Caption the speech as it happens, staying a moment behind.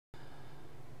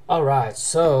Alright,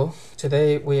 so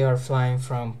today we are flying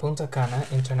from Punta Cana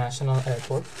International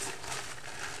Airport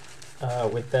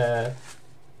with the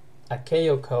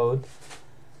ACAO code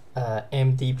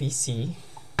MDPC,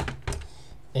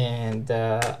 and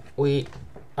we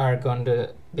are going to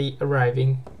be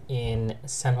arriving in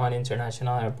San Juan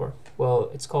International Airport. Well,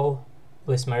 it's called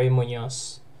Luis Marin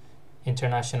Munoz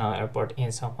International Airport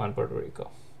in San Juan, Puerto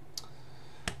Rico.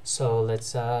 So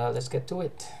let's get to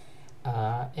it.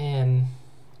 And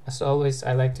as always,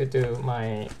 I like to do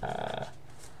my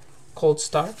cold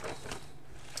start.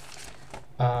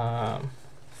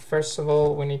 First of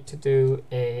all, we need to do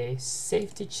a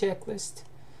safety checklist.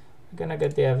 We're gonna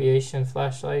get the aviation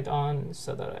flashlight on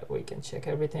so that we can check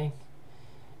everything.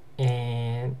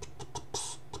 And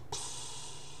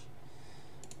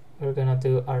we're gonna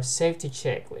do our safety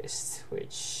checklist,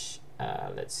 which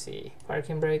let's see,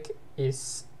 parking brake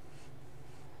is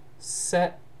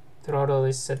set, throttle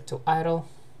is set to idle,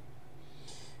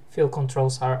 fuel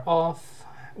controls are off,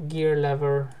 gear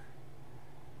lever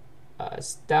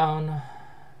is down,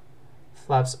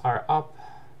 flaps are up,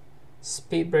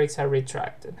 speed brakes are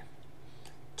retracted,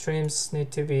 trims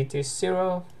need to be to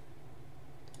 0.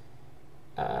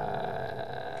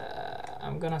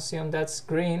 I'm gonna assume that's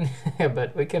green,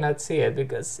 but we cannot see it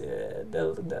because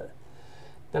the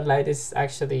light is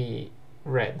actually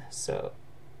red. So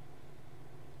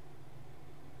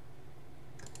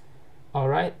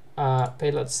alright,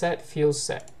 payload set, fuel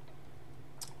set.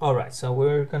 Alright, so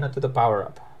we're gonna do the power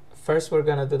up. First we're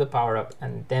gonna do the power up,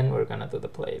 and then we're gonna do the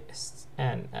playlist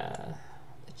and the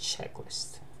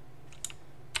checklist.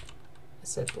 I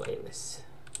said playlist.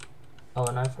 Oh,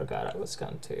 and I forgot I was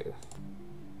going to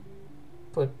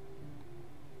put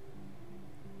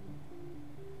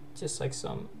just like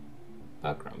some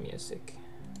background music.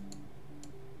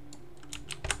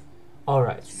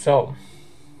 Alright, so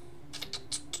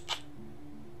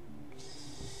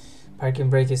parking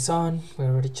brake is on, we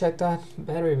already checked that.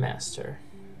 Battery master,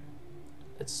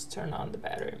 let's turn on the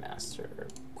battery master.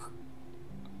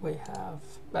 We have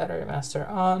battery master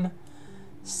on,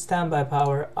 standby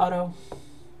power auto,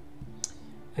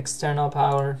 external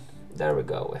power, there we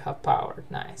go, we have power,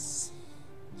 nice.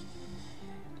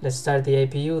 Let's start the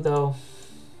APU though.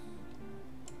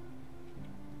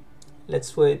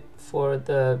 Let's wait for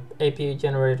the APU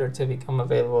generator to become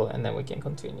available and then we can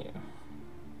continue.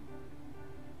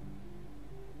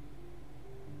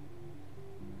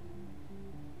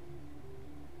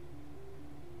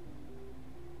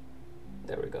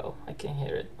 There we go, I can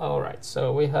hear it. Alright,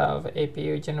 so we have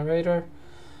APU generator.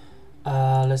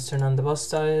 Let's turn on the bus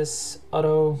size,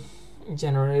 auto,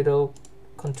 generator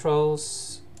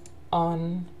controls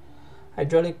on,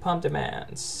 hydraulic pump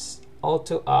demands, all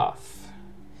to off,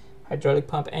 hydraulic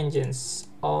pump engines,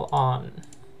 all on,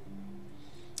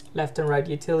 left and right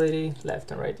utility,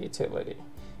 left and right utility,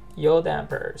 yaw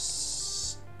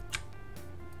dampers,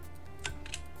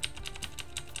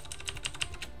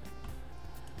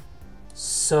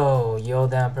 so yaw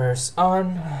dampers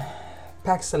on,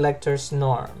 pack selectors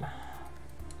norm,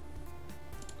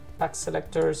 pack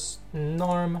selectors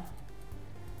norm,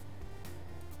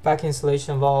 pack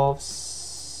insulation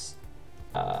valves,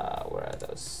 where are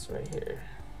those? Right here.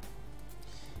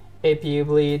 APU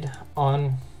bleed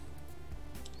on,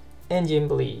 engine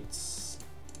bleeds,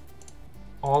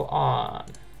 all on,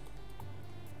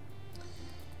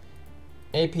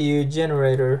 APU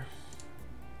generator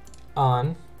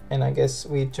on, and I guess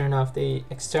we turn off the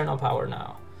external power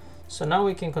now. So now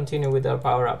we can continue with our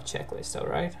power up checklist,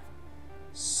 alright?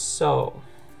 So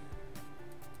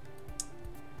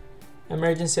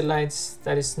emergency lights,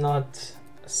 that is not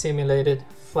simulated.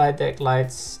 Flight deck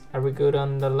lights, are we good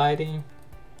on the lighting?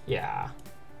 Yeah,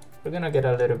 we're gonna get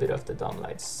a little bit of the dome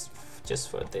lights just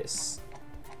for this,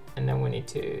 and then we need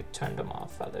to turn them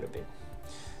off a little bit.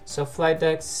 So flight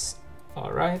decks,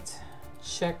 all right,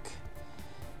 check.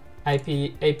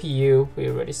 APU, we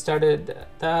already started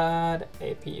that.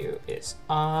 APU is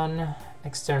on,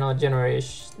 external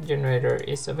generator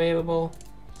is available,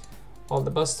 all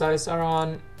the bus ties are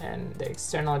on, and the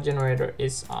external generator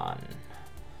is on.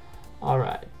 All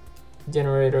right,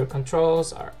 generator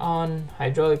controls are on,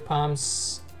 hydraulic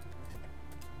pumps,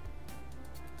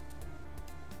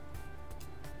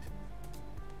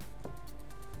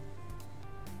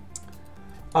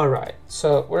 all right,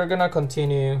 so we're gonna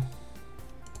continue.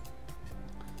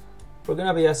 We're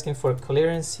gonna be asking for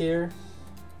clearance here.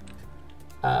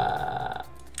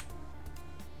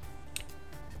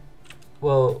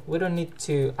 Well, we don't need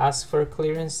to ask for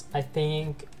clearance. I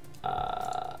think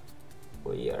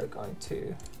we're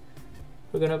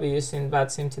gonna be using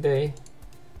VATSIM today.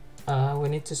 We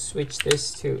need to switch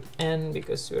this to N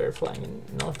because we are flying in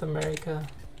North America.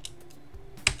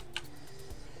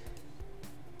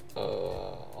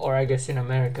 or I guess in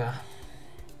America,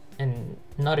 and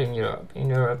not in Europe. In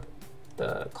Europe,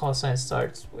 the call sign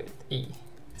starts with E.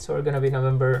 So we're gonna be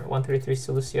November 133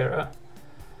 Zulu Sierra.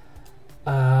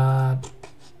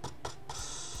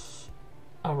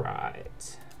 All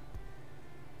right.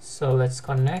 So let's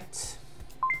connect.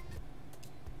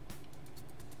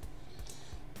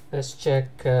 Let's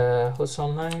check who's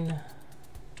online.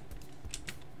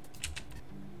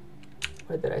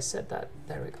 Where did I set that?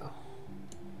 There we go.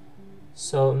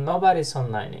 So nobody's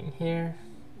online in here.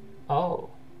 Oh,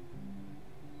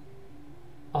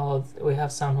 we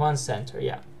have San Juan Center.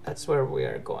 Yeah, that's where we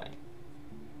are going.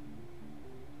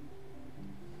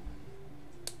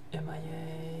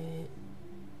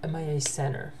 MIA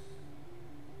Center.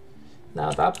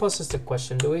 Now that poses the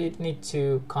question, do we need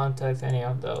to contact any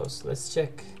of those? Let's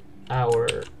check our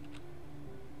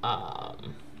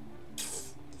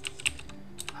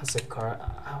how's it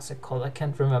called? I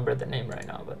can't remember the name right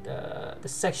now, but the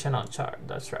section on chart,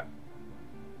 that's right.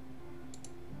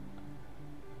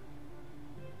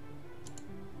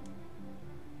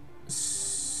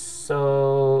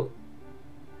 So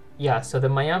yeah, so the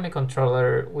Miami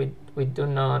controller, we do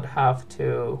not have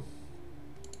to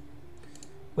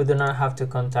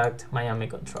contact Miami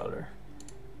controller.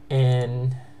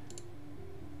 And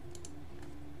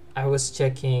I was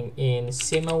checking in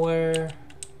SimAware.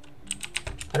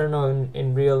 I don't know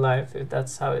in real life if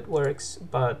that's how it works,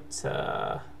 but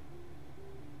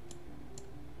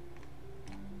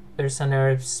there's an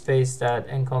airspace that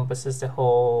encompasses the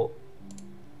whole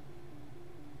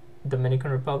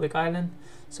Dominican Republic island.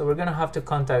 So we're gonna have to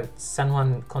contact San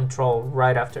Juan control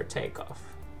right after takeoff.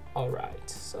 All right,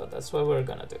 so that's what we're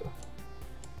gonna do.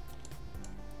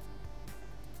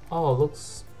 Oh,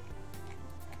 looks.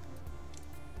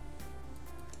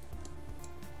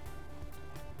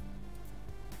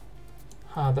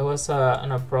 There was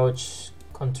an approach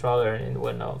controller and it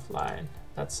went offline.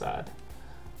 That's sad.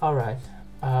 All right,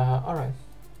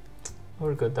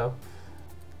 we're good though.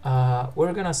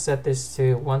 We're gonna set this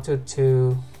to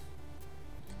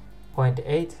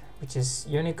 122.8, which is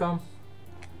Unicom,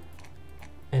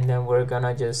 and then we're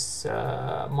gonna just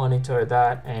monitor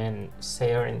that and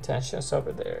say our intentions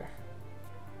over there.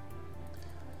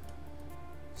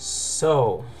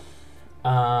 So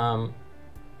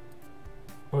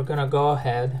we're gonna go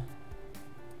ahead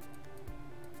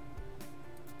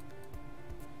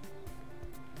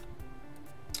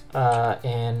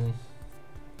and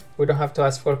we don't have to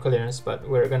ask for clearance, but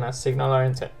we're gonna signal our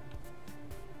intent.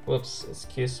 Whoops,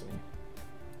 excuse me.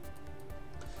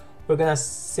 We're gonna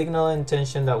signal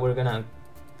intention that we're gonna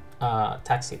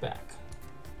taxi back.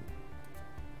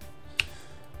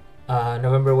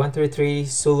 November 133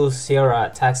 Zulu Sierra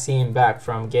taxiing back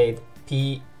from gate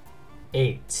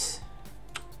P8.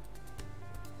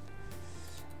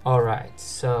 All right,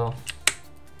 so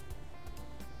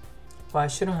well, I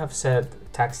shouldn't have said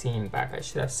taxiing back. I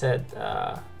should have said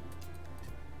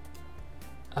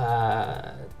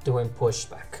doing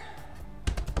pushback.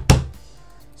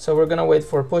 So we're gonna wait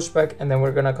for pushback and then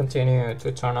we're gonna continue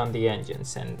to turn on the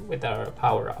engines and with our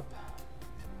power up.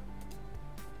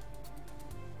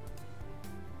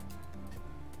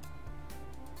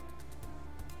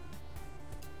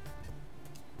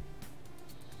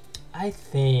 I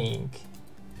think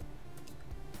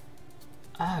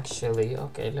actually,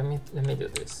 okay, let me do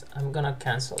this. I'm gonna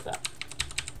cancel that.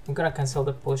 I'm gonna cancel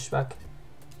the pushback,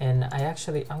 and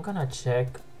I'm gonna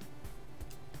check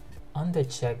on the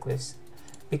checklist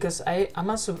because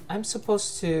I'm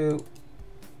supposed to.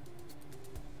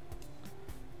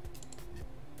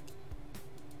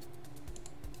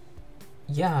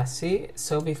 Yeah, see,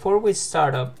 so before we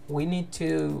start up, we need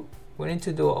to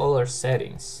do all our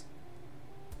settings.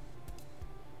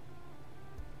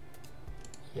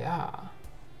 Yeah.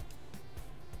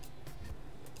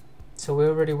 So we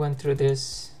already went through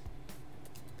this.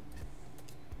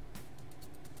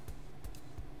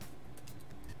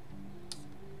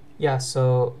 Yeah,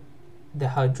 so the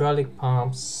hydraulic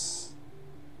pumps.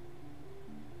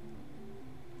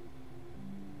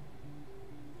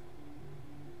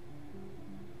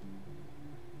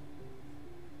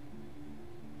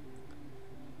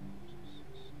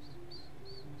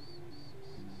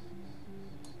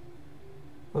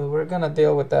 Well, we're gonna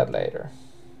deal with that later.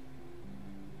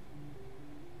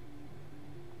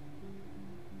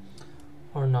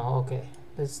 Or no, okay.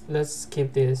 Let's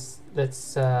keep this.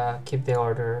 Let's keep the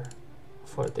order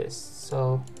for this.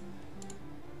 So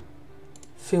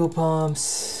fuel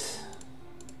pumps.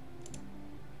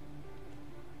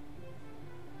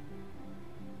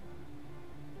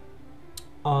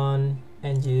 On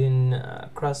engine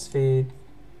crossfeed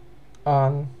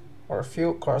on, or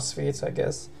fuel crossfeeds, I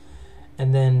guess. And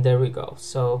then there we go.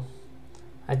 So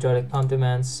hydraulic pump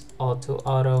demands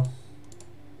auto.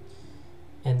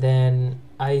 And then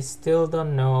I still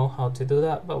don't know how to do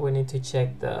that, but we need to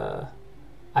check the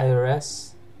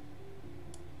IRS.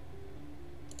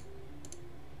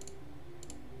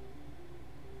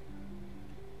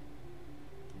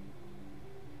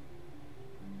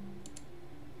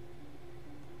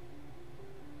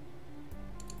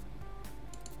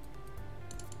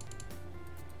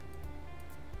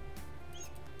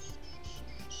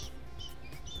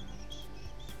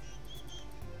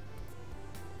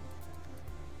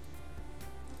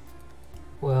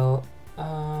 Well,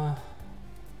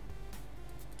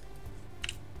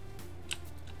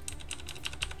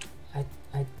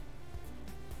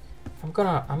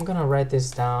 I'm gonna write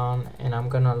this down and I'm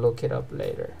gonna look it up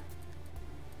later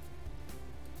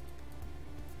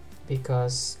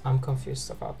because I'm confused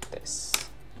about this,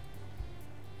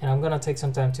 and I'm gonna take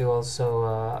some time to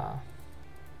also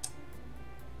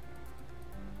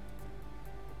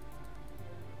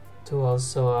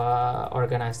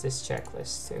organize this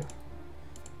checklist too.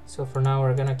 So for now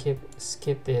we're gonna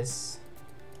skip this.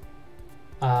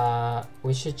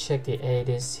 We should check the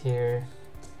 80s here.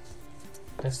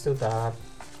 Let's do that.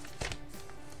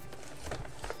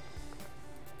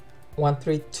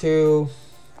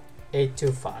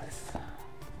 132.825.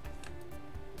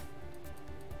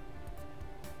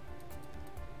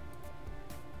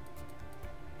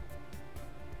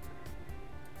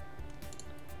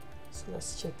 So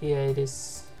let's check the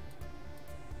 80s.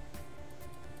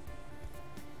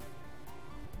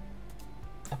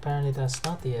 Apparently that's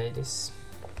not the 80s.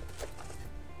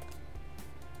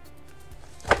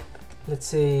 Let's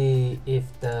see if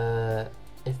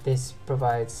this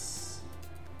provides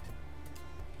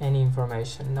any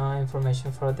information. No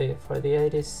information for the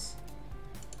 80s.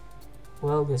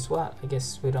 Well, guess what? I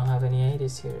guess we don't have any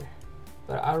 80s here.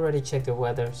 But I already checked the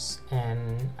weathers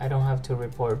and I don't have to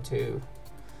report to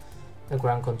the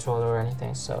ground controller or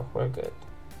anything, so we're good.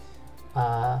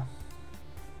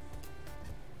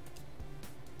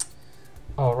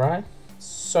 All right,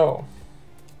 so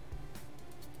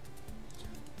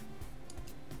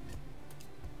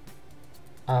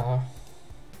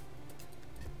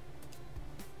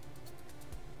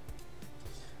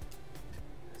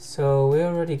so we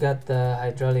already got the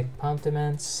hydraulic pump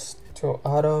demands to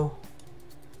auto.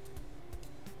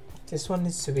 This one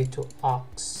needs to be to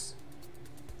aux,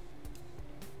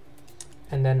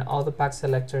 and then all the pack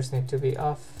selectors need to be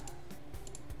off.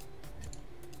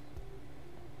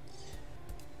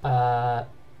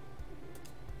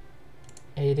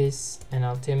 80s and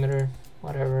altimeter,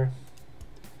 whatever.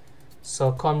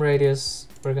 So com radius,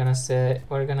 we're gonna say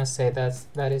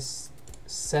that is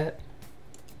set.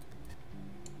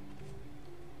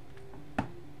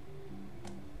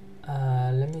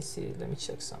 Let me see. Let me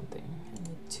check something. I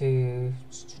need to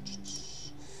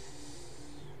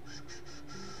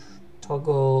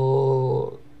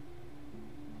toggle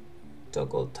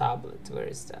tablet. Where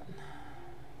is that?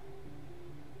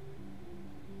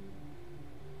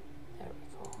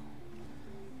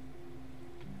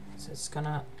 So it's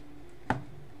gonna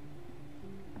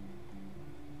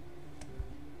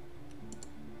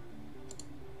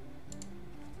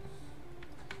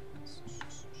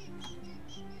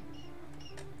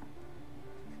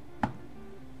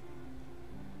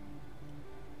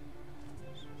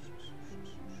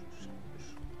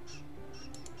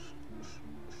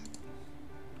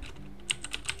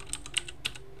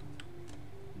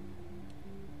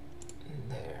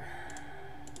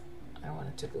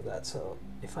to do that. So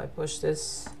if I push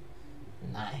this,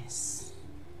 nice,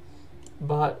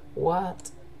 but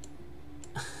what?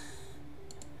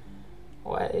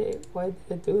 why did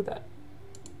it do that?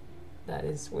 That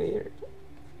is weird.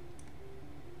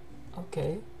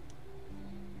 Okay,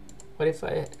 what if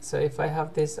if I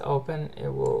have this open, it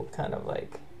will kind of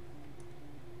like,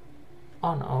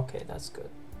 oh no, okay, that's good.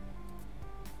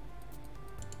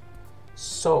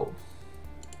 So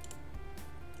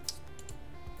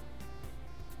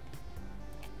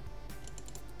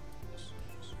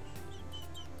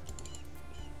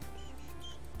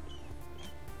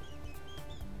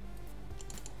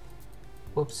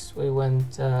oops, we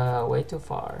went way too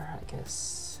far, I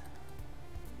guess.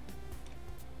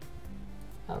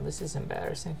 Oh, this is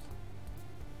embarrassing.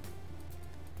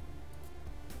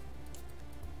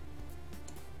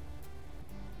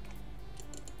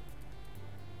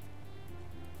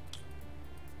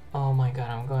 Oh my god,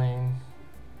 I'm going.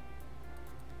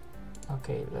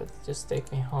 Okay, let's just take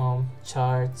me home.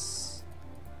 Charts.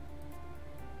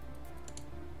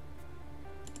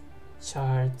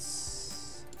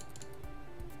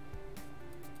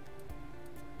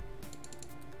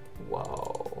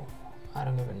 Whoa,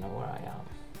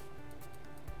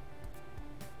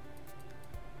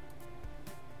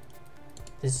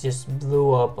 This just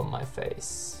blew up on my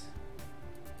face.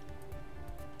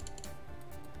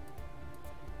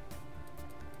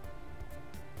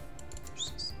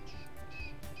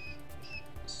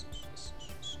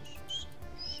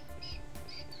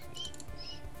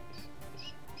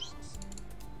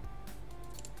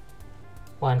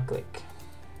 One click.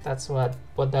 That's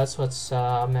what's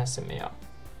messing me up.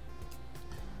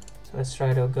 So let's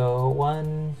try to go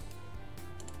one.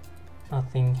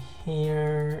 Nothing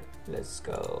here. Let's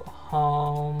go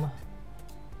home.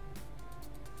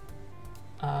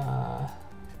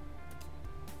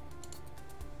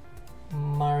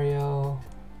 Mario.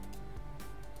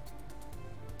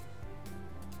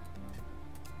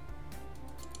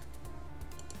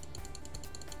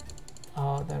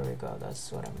 Oh, there we go.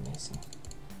 That's what I'm missing.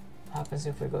 What happens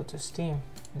if we go to Steam?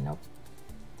 Nope.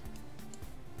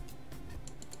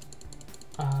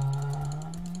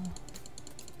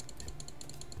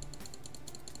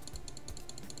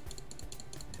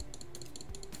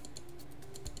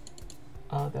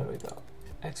 Oh, there we go.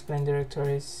 Explain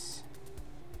directories.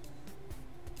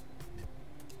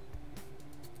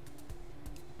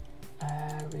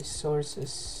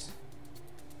 Resources.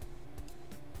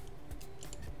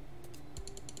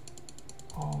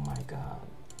 Oh my god.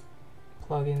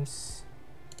 Plugins.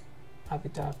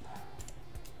 Habitat.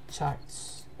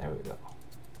 Charts. There we go.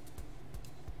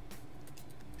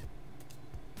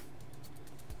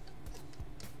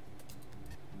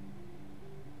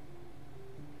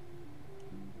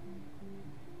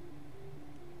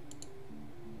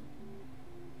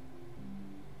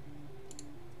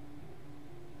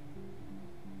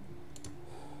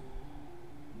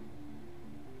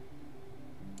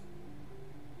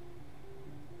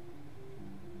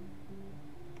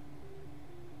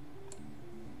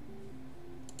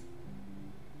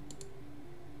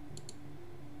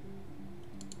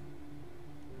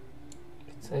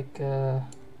 Like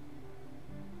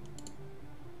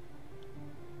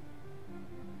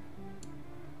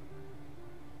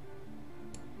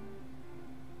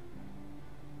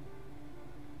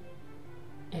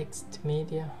Ext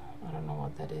media, I don't know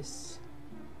what that is.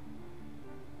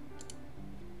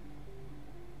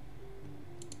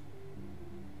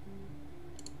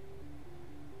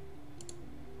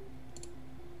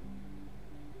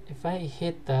 If I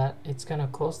hit that, it's gonna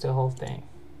close the whole thing.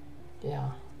 Yeah.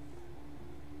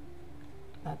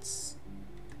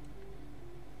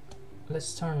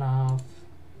 Let's turn off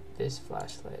this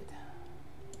flashlight.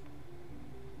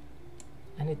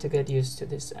 I need to get used to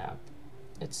this app.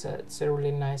 It's a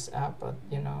really nice app, but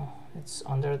you know, it's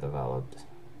underdeveloped.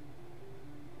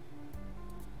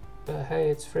 But hey,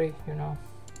 it's free, you know,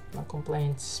 no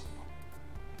complaints.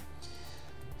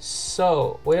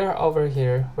 So we are over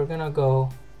here. We're gonna go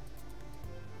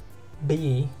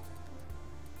B.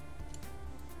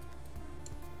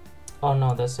 Oh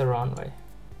no, that's the wrong way.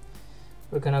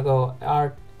 We're gonna go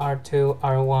R2,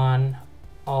 R1,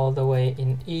 all the way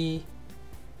in E,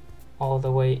 all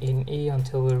the way in E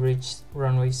until we reach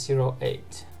runway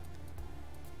 08.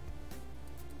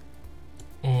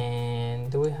 And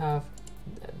do we have,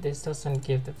 this doesn't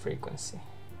give the frequency.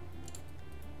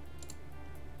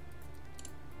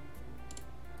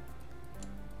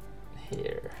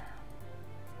 Here.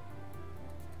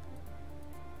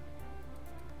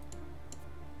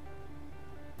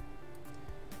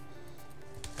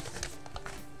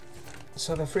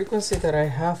 So the frequency that I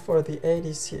have for the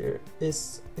 80s here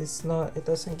is not, it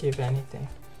doesn't give anything.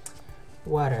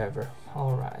 Whatever.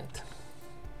 All right.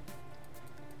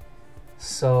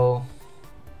 So,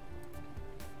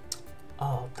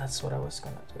 oh, that's what I was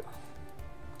gonna do.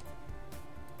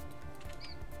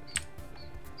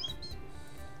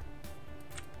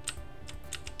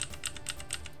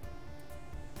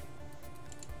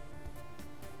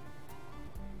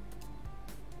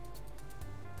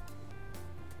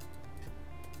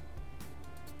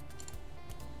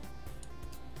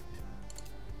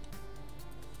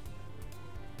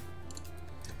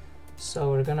 So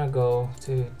we're gonna go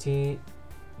to T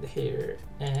here,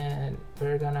 and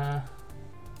we're gonna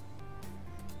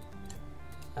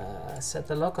set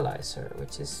the localizer,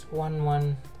 which is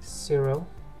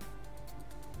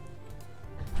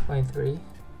 110.3.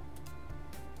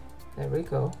 There we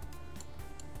go.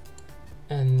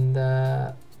 And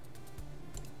the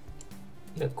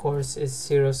course is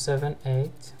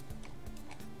 078.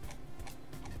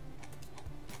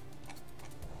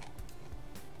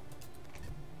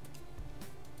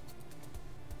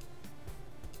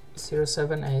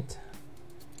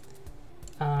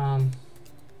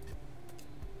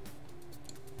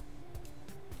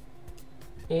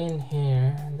 In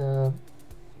here, the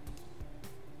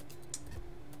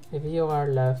VOR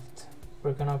left,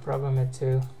 we're gonna program it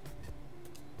to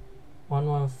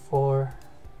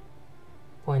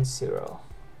 114.0.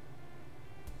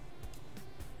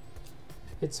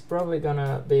 It's probably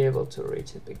gonna be able to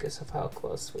reach it because of how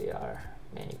close we are,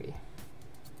 maybe.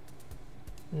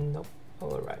 Nope.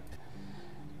 All right.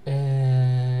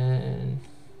 And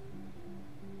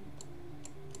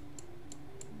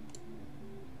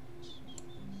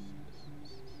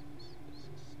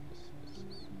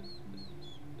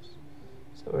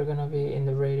so we're gonna be in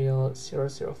the radial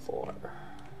 004.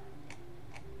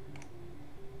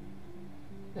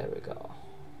 There we go.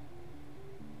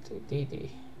 To DD.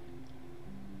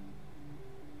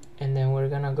 And then we're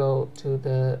gonna go to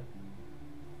the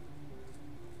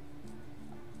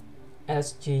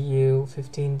SGU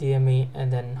 15 DME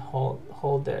and then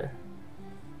hold there.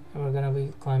 And we're gonna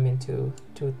be climbing to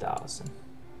 2000.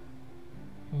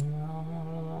 Blah, blah,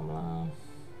 blah, blah.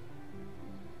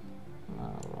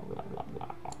 Blah, blah, blah, blah,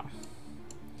 blah.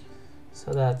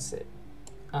 So that's it.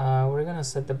 We're gonna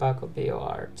set the backup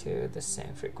BOR to the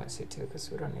same frequency too, because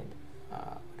we don't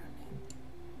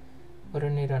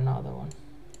need another one.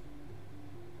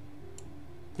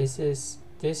 This is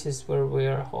where we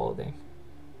are holding.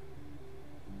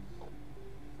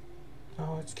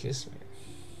 Oh, excuse me.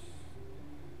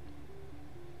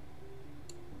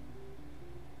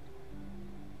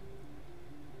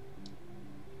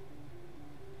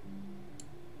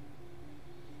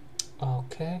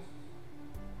 Okay.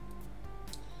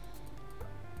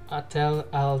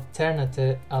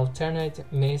 Alternate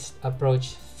missed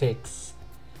approach fix.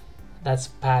 That's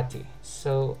PATI.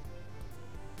 So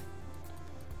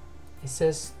it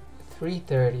says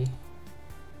 330.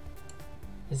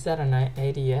 Is that an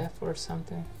ADF or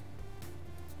something?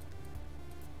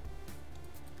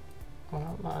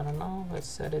 Well, I don't know. Let's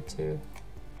set it to.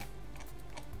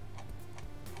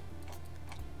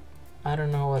 I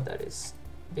don't know what that is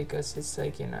because it's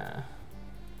like in a.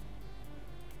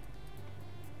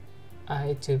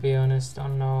 I, to be honest,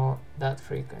 don't know that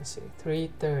frequency.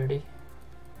 330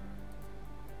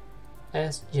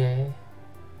 SJ.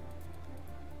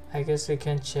 I guess we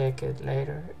can check it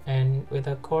later. And with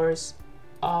a course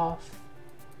off.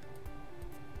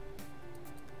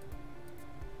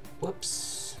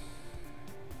 Whoops.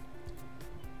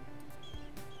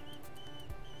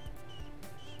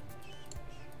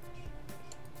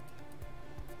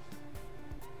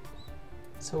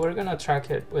 So we're gonna track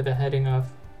it with a heading of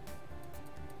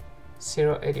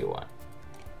 081.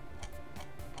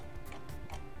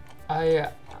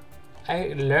 I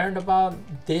learned about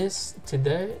this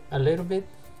today a little bit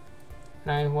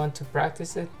and I want to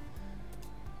practice it,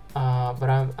 but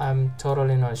I'm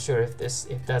totally not sure if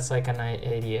that's like an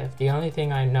ADF. The only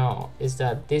thing I know is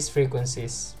that these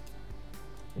frequencies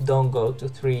don't go to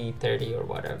 330 or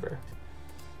whatever.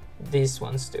 These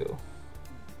ones do.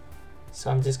 So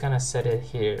I'm just gonna set it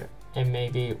here, and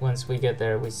maybe once we get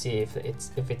there, we see if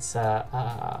it's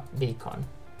a beacon.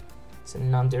 It's a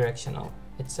non-directional.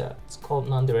 It's called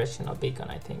non-directional beacon,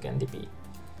 I think, NDB.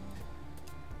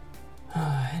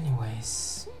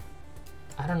 Anyways,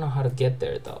 I don't know how to get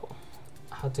there though.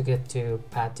 How to get to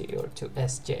PATI or to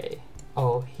SJ?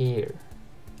 Oh, here.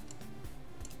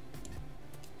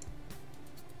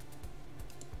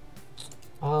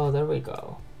 Oh, there we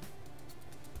go.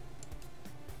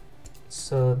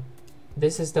 So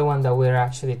this is the one that we're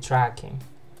actually tracking,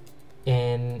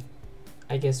 and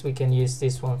I guess we can use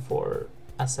this one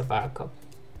as a backup.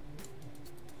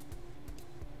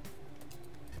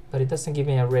 But it doesn't give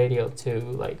me a radial to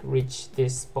like reach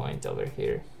this point over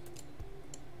here.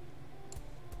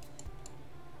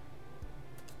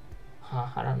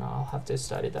 I don't know, I'll have to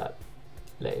study that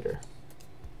later.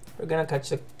 We're gonna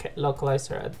catch the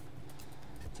localizer at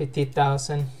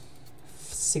 50,000,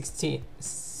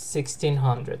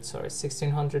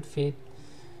 1600 feet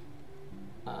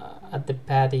at the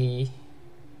PATI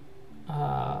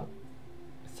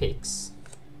fix.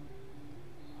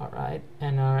 Alright,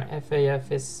 and our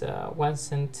FAF is 1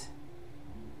 cent,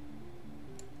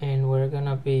 and we're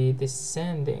gonna be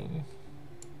descending.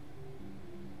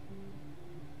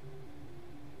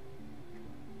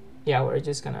 Yeah, we're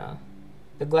just gonna,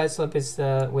 the Glideslope is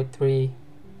with 3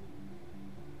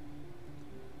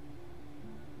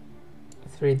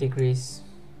 degrees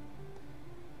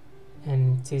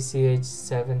and TCH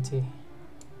 70.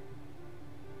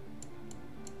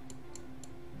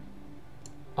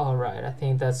 Alright, I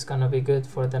think that's gonna be good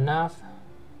for the nav.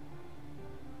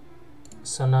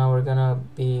 So now we're gonna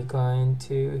be going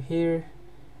to here,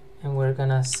 and we're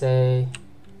gonna say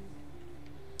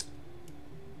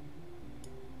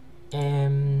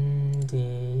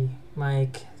MD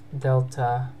Mike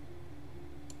Delta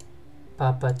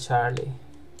Papa Charlie,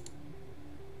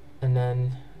 and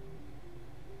then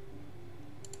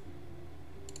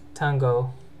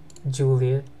Tango,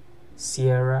 Juliet,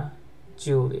 Sierra,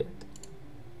 Juliet.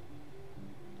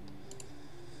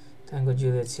 Tango,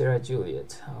 Juliet, Sierra,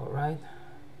 Juliet. All right.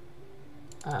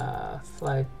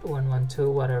 Flight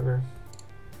 112, whatever.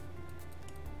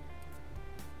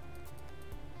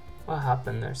 What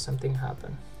happened there? Something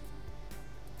happened.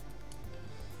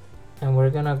 And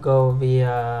we're gonna go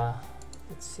via,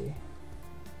 let's see.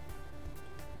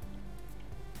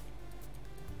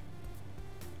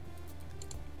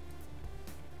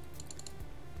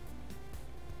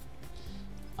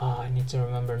 I need to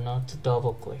remember not to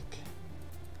double click.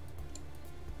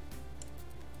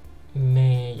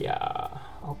 Maya.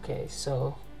 Okay,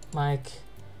 so Mike,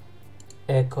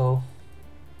 Echo,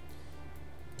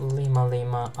 Lima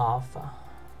Lima Alpha.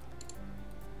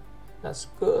 That's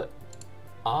good.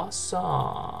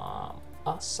 Awesome.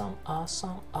 Awesome,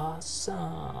 awesome,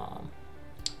 awesome.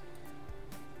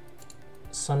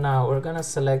 So now we're gonna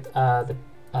select the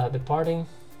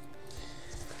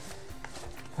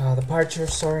departure,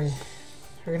 sorry.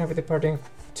 We're gonna be departing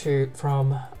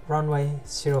from runway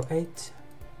 08.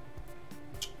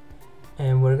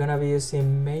 And we're gonna be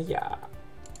using Maya.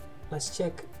 Let's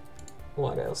check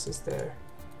what else is there.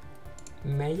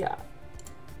 Maya.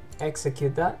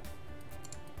 Execute that.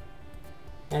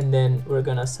 And then we're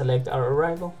gonna select our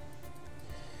arrival.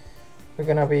 We're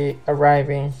gonna be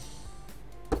arriving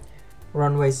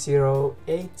runway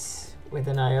 08 with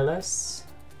an ILS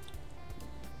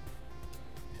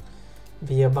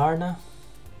via Varna.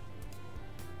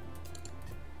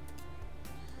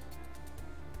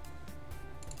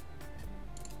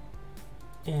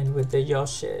 And with the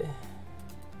Yoshi.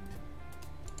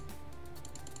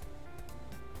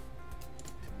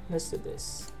 Let's do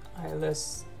this.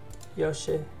 ILS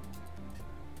Yoshi.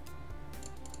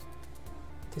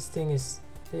 This thing is,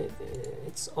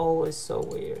 it's always so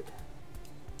weird.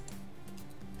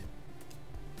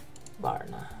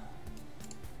 Varna.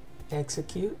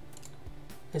 Execute.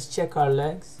 Let's check our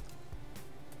legs.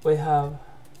 We have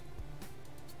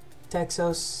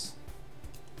Texas,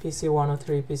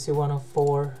 PC-103,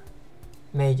 PC-104,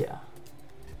 Maya.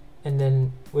 And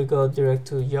then we go direct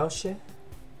to Yoshi.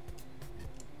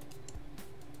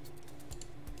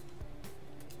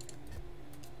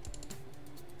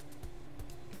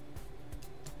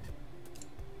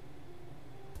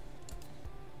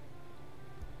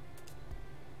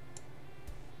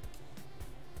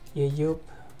 Yeyup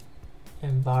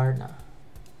and Varna.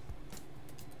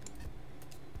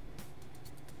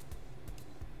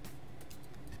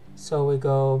 So we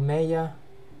go Maya,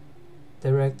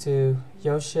 direct to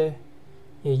Yoshi,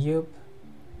 Yeyup,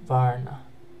 Varna.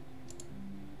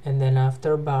 And then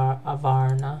after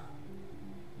Varna,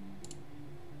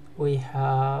 we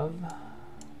have,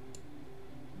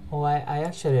 oh, I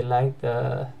actually like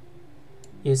the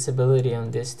usability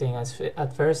on this thing.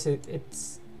 At first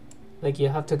it's like you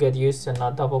have to get used to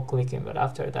not double clicking, but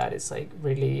after that it's like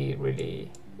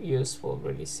really useful,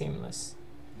 really seamless.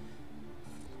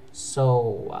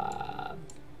 So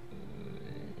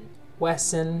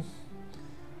Wesson,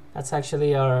 that's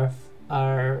actually our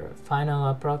final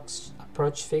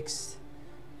approach fix.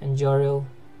 And Joril,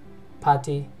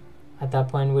 Patty. At that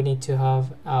point we need to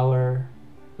have our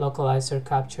localizer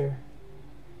capture.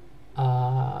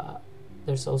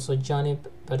 There's also Johnny,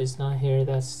 but it's not here.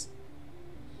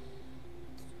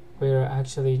 We're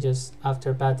actually just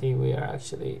after Patty, we are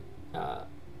actually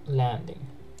landing.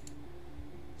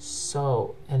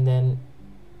 So, and then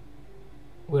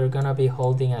we're gonna be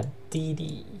holding a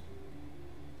DD.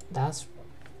 That's,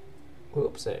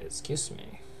 oops, excuse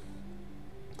me.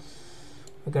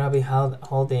 We're gonna be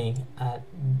holding a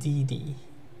DD.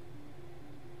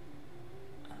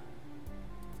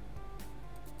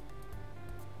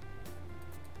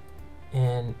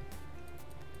 And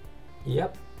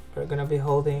yep, we're gonna be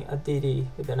holding a DD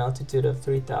with an altitude of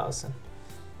 3000.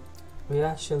 We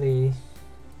actually,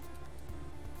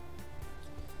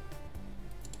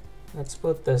 let's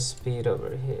put the speed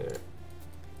over here,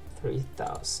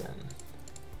 3000.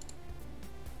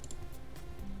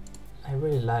 I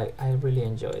really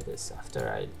enjoy this after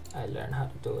I learn how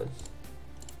to do it.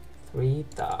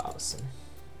 3000.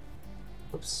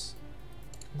 Oops,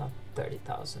 not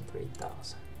 30,000,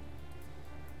 3000.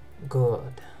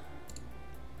 Good.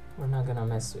 We're not gonna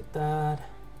mess with that.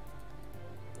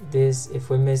 This, if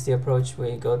we miss the approach,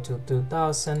 we go to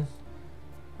 2000.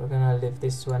 We're gonna leave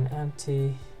this one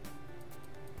empty.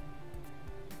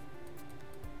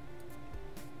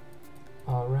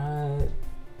 Alright,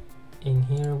 in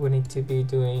here we need to be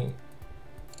doing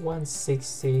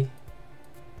 160,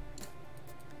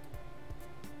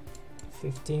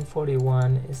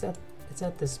 1541. Is that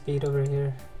the speed over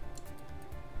here?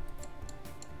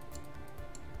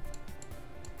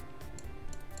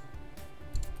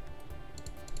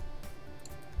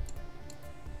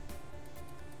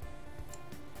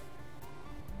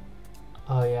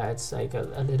 yeah, it's like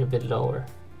a little bit lower.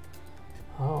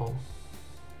 Oh,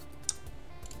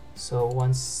 so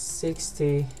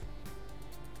 160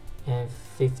 and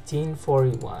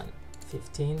 1541.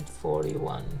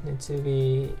 1541. Need to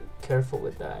be careful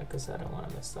with that because I don't want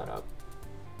to mess that up.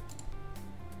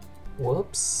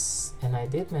 Whoops, and I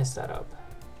did mess that up.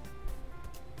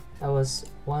 That was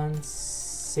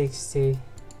 160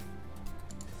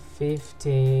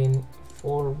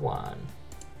 1541.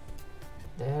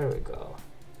 There we go.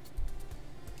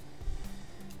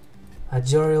 At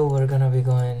Joriel we're gonna be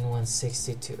going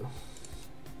 162.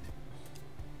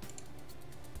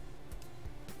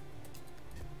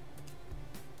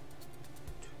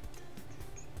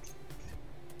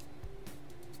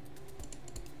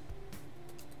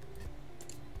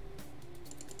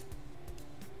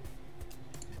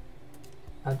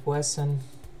 At Wesson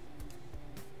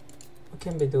we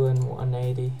can be doing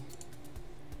 180.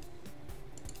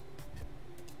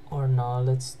 Or no,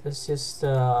 let's just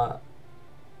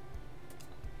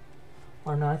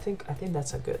or no, I think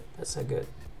that's a good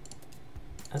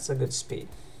speed.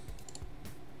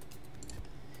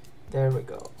 There we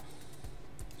go.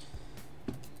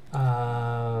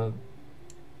 Are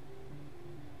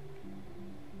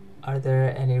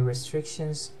there any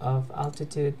restrictions of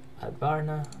altitude at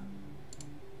Varna?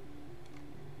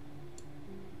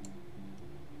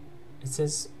 It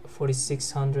says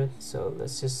 4600, so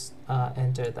let's just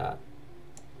enter that,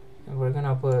 and we're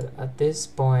gonna put at this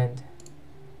point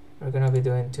we're gonna be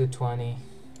doing 220,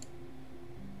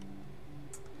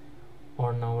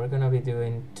 or no, we're gonna be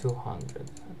doing 200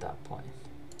 at that point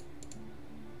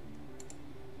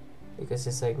because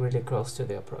it's like really close to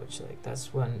the approach. Like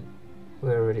that's when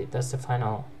we're already, that's the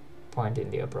final point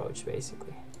in the approach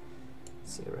basically.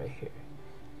 Let's see right here,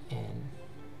 and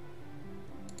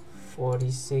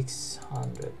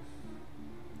 4600,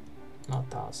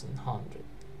 not 1100.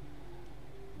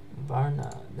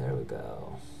 Varna, there we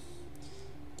go.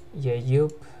 Yeah,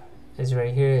 Yup is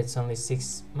right here. It's only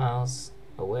 6 miles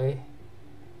away.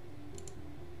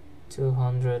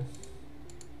 200.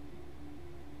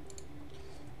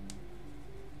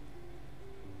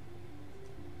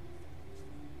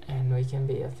 And we can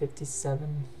be at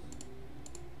 57.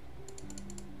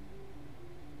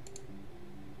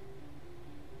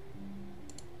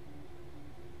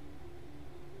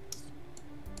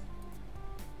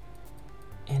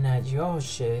 And at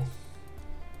Yoshi,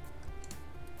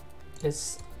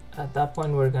 it's at that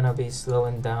point we're gonna be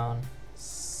slowing down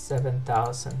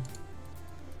 7,000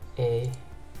 a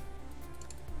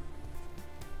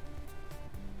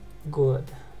good.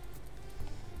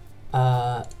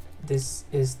 This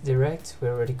is direct, we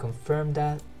already confirmed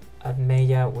that. At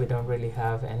Maya we don't really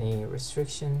have any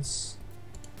restrictions,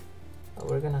 but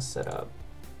we're gonna set up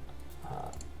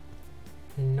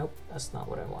nope, that's not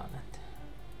what I wanted.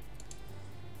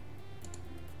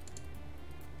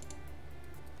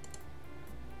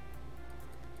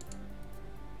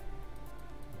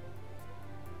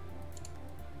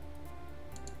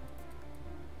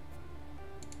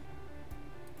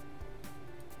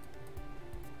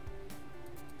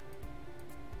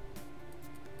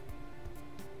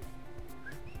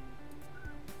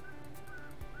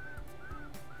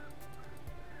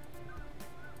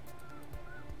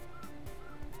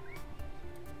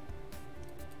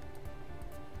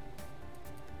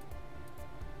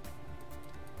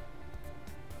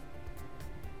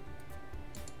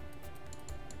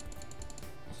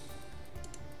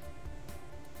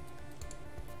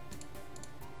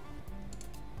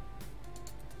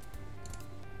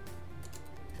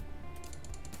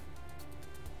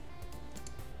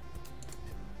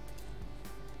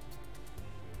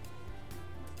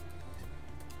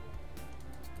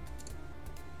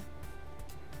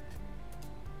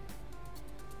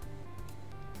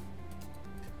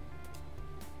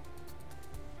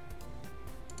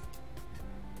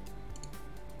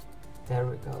 There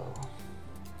we go.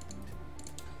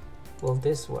 Will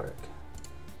this work?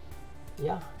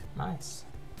 Yeah, nice.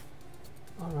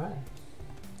 All right.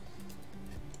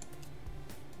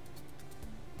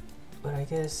 But I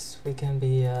guess we can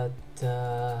be at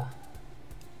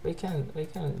we can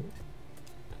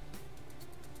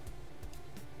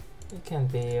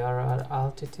be at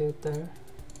altitude there.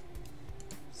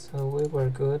 So we were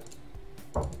good.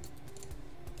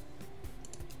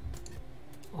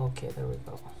 Okay, there we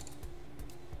go.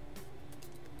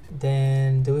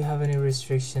 Then, do we have any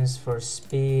restrictions for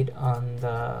speed on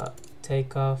the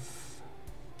takeoff?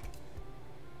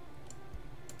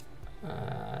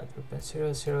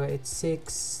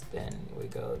 3.0086. Then we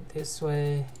go this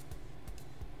way.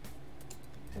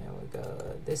 Then we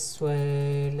go this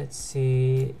way. Let's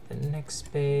see the next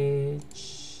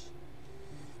page.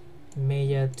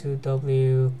 Maya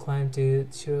 2W, climb to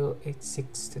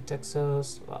 086 to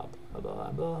Texas, blah blah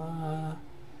blah blah.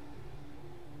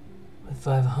 With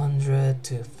 500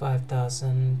 to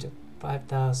 5,000 to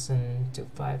 5,000 to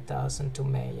 5,000 to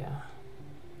Maya.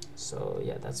 So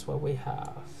yeah, that's what we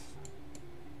have.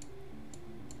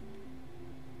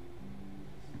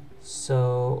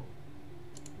 So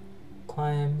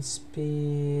climb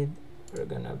speed, we're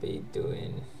gonna be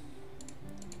doing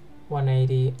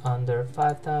 180 under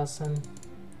 5,000.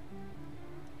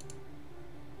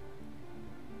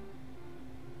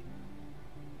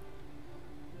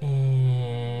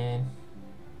 And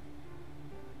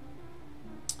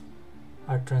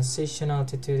our transition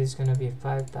altitude is gonna be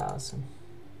 5,000.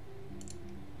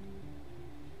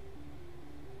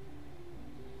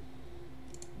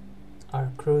 Our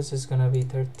cruise is gonna be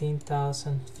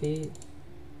 13,000 feet.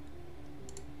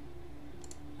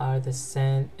 Our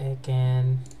descent,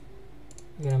 again,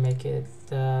 we're gonna make it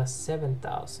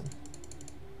 7,000.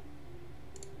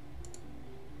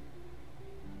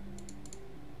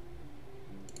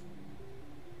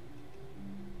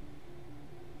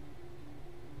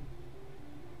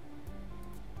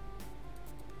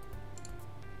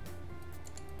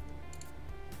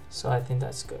 So I think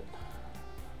that's good.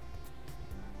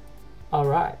 All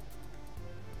right.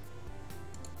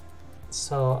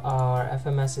 So our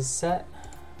FMS is set.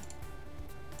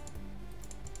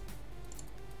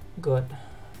 Good.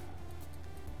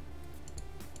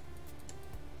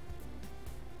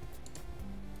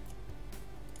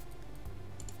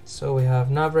 So we have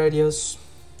nav radius.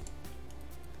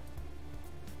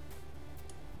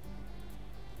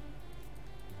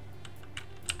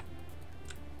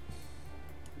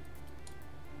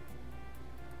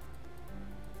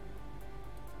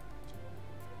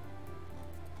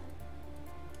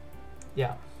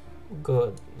 Yeah,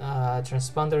 good.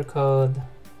 Transponder code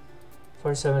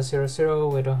 4700.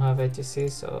 We don't have ATC,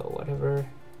 so whatever.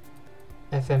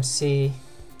 FMC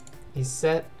is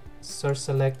set. Source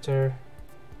selector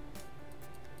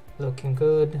looking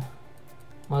good.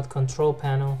 Mod control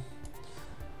panel.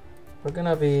 We're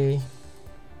gonna be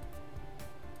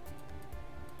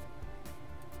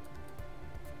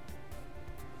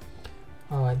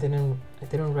I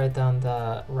didn't write down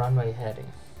the runway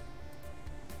heading.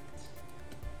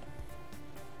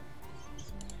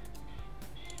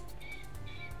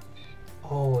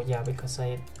 Oh yeah, because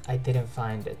I didn't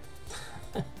find it.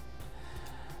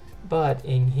 But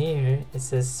in here it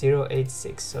says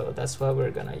 086, so that's what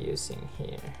we're gonna use in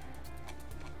here.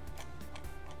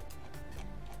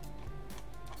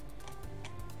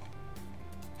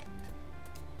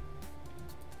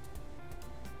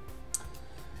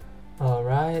 All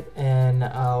right, and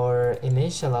our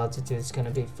initial altitude is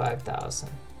gonna be 5,000.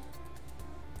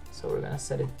 So we're gonna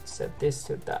set this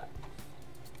to that.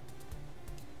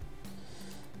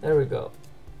 There we go.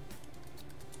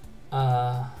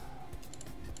 We're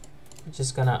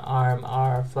just gonna arm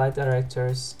our flight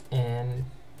directors and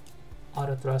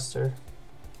auto thruster,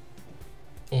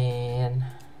 and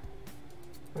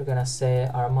we're gonna say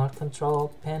our mod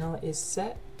control panel is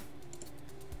set.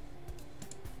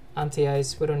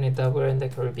 Anti-ice, we don't need that, we're in the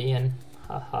Caribbean.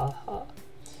 Ha ha ha.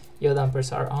 Yaw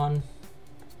dampers are on.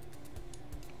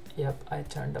 Yep, I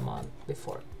turned them on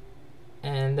before.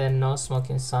 And then no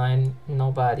smoking sign,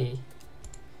 nobody.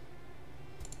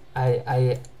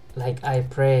 I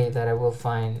pray that I will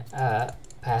find a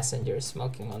passenger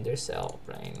smoking on their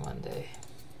sailplane one day,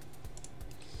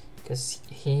 because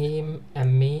him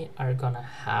and me are gonna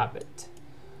have it.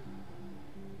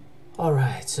 All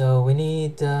right, so we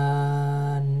need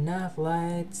nav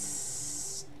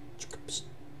lights,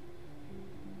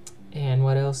 and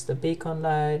what else? The beacon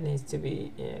light needs to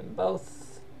be in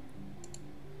both.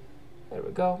 There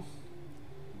we go.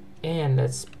 And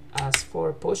let's ask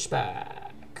for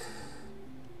pushback.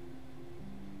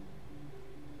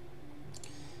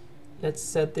 Let's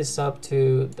set this up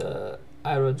to the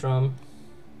aerodrome.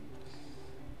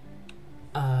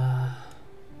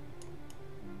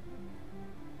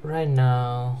 Right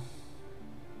now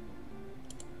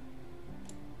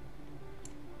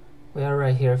we are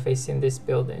right here facing this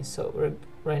building, so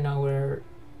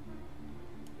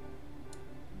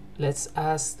let's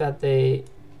ask that they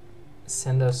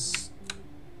send us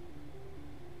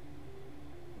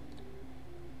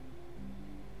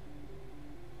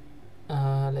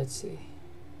let's see,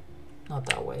 not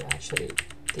that way, actually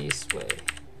this way.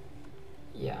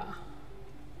 Yeah,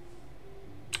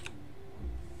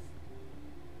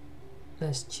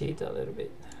 let's cheat a little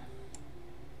bit.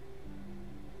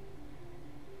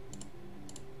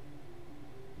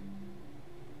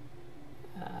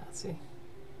 Let's see.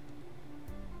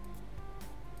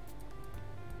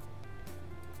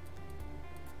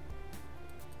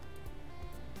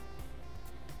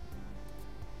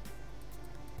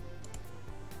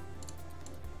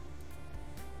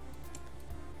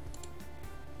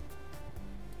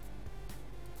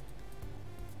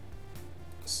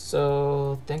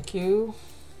 So thank you.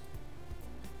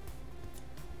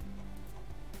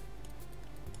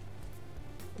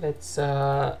 Let's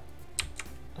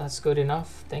that's good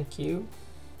enough. Thank you.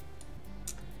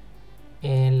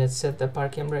 And let's set the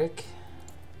parking brake.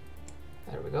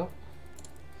 There we go.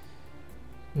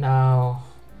 Now,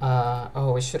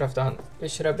 oh, we should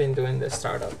have been doing the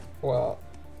startup while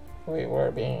we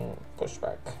were being pushed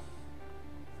back.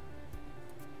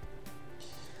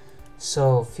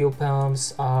 So fuel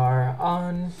pumps are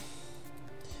on,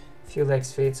 fuel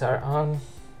X feeds are on,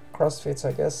 cross feeds,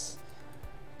 I guess,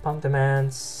 pump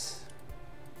demands,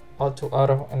 all to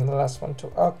auto, and the last one to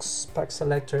aux. Pack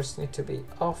selectors need to be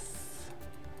off.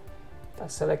 Pack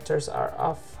selectors are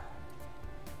off.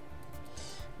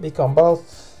 Beacon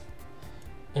both,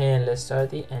 and let's start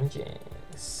the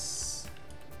engines.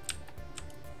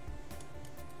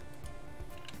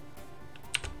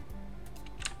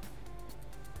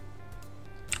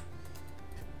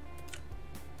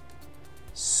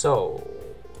 So,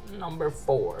 number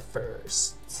 4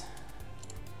 first.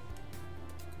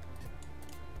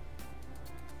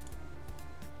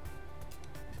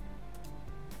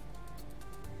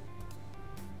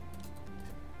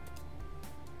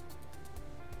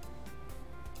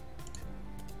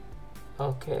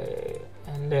 Okay,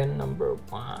 and then number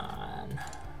 1.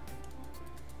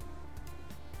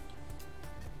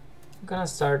 I'm gonna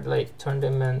start like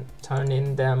turning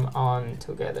them on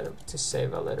together to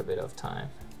save a little bit of time.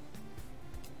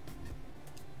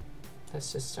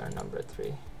 Let's just turn number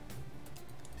 3.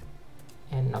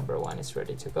 And number 1 is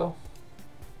ready to go.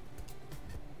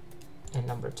 And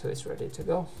number 2 is ready to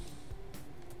go.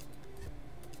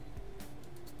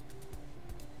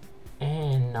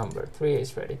 And number 3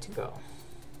 is ready to go.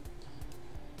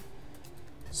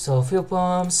 So fuel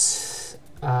pumps,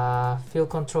 fuel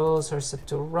controls are set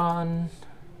to run.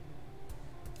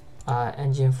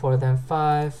 Engine 4 then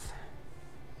 5.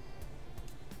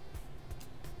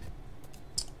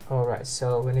 Alright,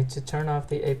 so we need to turn off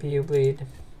the APU bleed,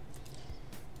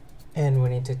 and we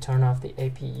need to turn off the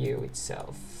APU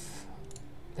itself.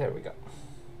 There we go.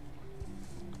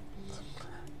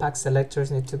 Pack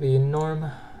selectors need to be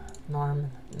norm.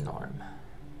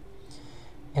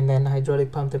 And then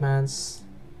hydraulic pump demands,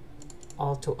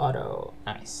 all to auto.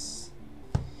 Nice.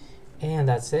 And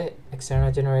that's it.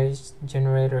 External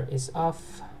generator is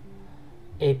off.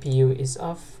 APU is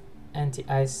off.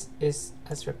 Anti-ice is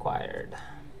as required.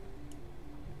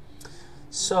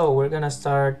 So we're gonna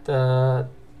start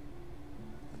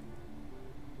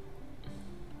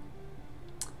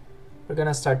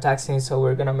taxiing, so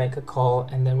we're gonna make a call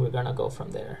and then we're gonna go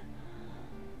from there.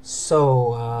 So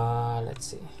let's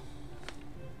see.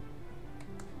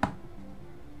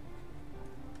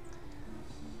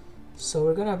 So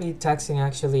we're gonna be taxiing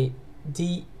actually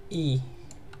DE.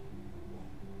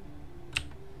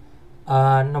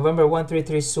 November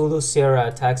 133 Zulu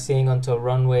Sierra, taxiing onto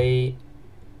runway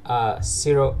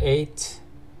 08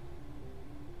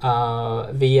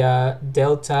 via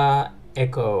Delta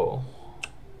Echo.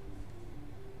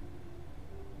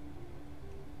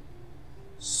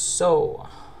 So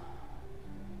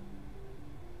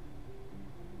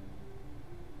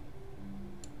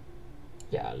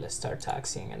yeah, let's start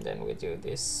taxiing and then we do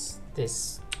this.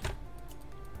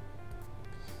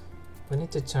 We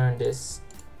need to turn this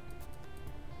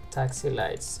taxi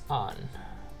lights on.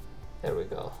 There we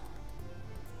go.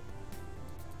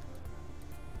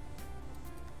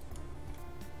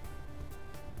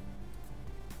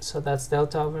 So that's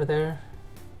Delta over there.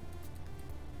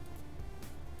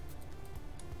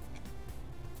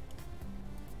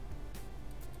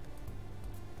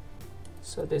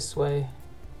 So this way.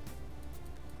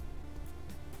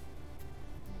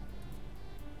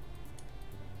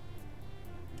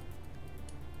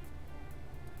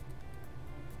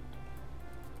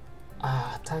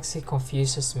 Taxi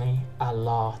confuses me a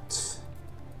lot.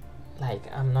 Like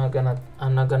I'm not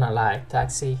gonna lie,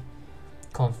 taxi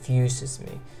confuses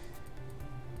me.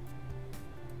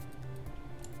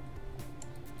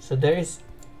 So there is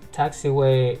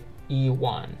taxiway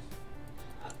E1.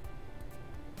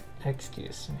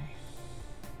 Excuse me.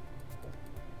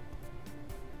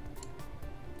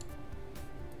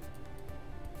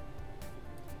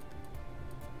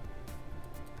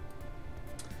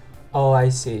 Oh, I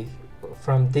see.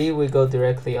 From D we go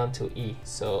directly onto E,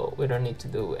 so we don't need to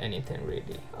do anything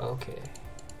really. Okay,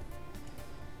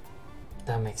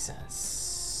 that makes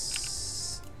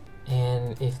sense.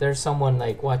 And if there's someone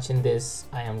like watching this,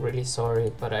 I am really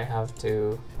sorry, but I have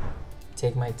to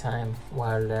take my time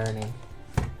while learning.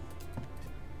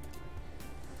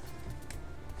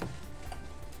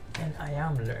 And I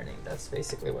am learning, that's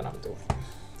basically what I'm doing.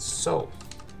 So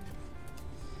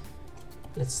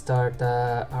Let's start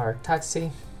our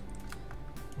taxi.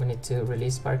 We need to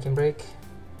release parking brake,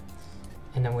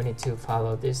 and then we need to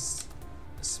follow this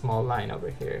small line over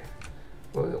here.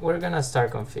 We're gonna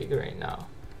start configuring now.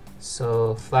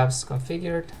 So flaps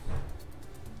configured,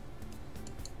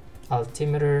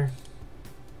 altimeter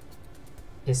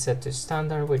is set to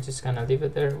standard. We're just gonna leave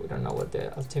it there. We don't know what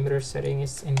the altimeter setting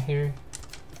is in here.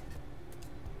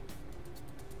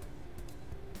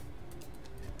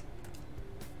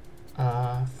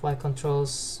 Flight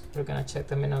controls, we're gonna check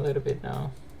them in a little bit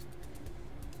now.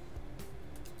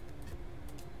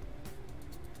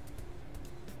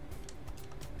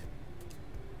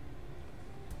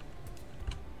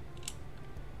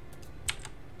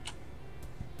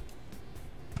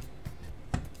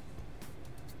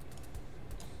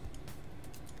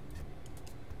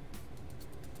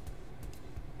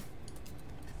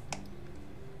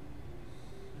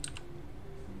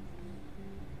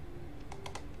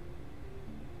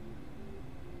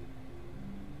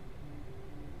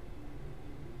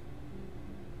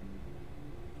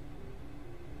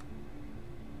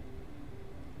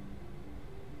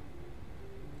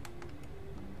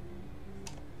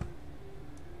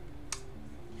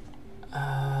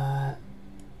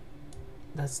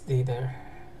 That's D there.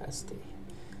 That's D.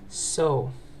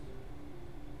 So,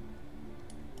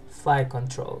 flight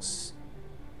controls.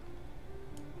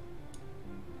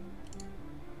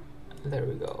 There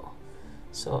we go.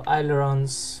 So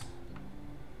ailerons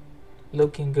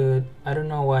looking good. I don't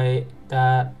know why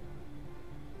that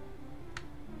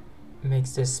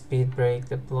makes the speed brake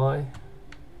deploy.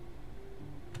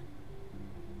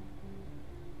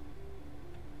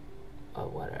 Oh,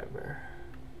 whatever.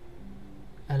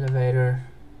 Elevator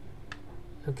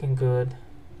looking good.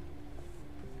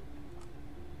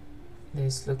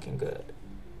 This looking good.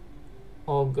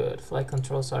 All good. Flight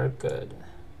controls are good.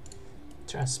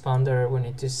 Transponder, we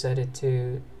need to set it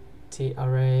to T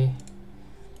array.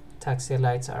 Taxi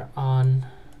lights are on.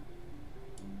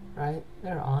 Right?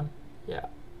 They're on. Yeah.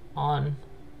 On.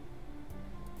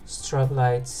 Strobe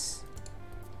lights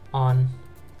on.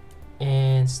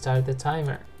 And start the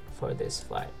timer for this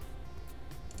flight.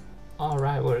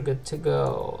 Alright, we're good to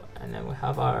go. And then we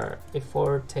have our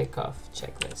before takeoff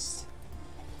checklist.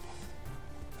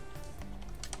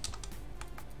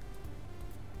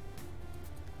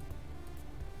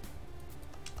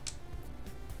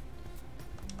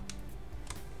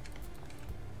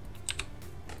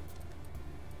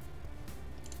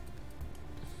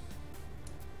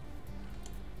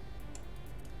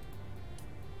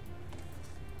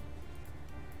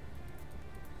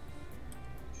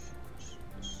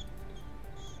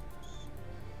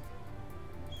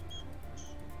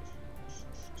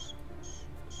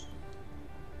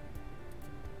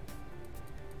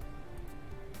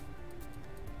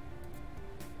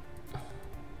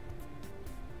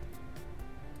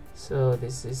 So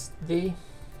this is D.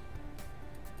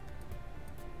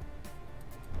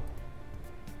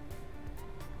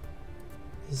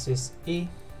 This is E.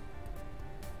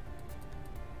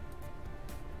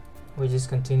 We just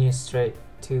continue straight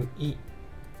to E.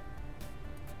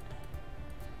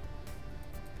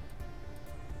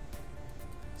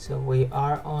 So we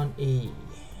are on E.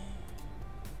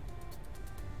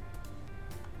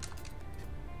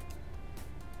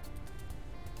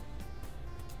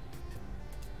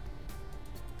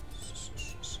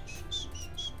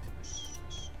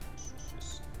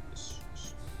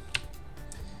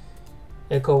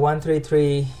 Echo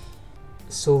 133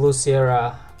 Zulu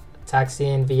Sierra,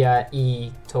 taxiing via E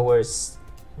towards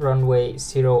runway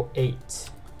 08.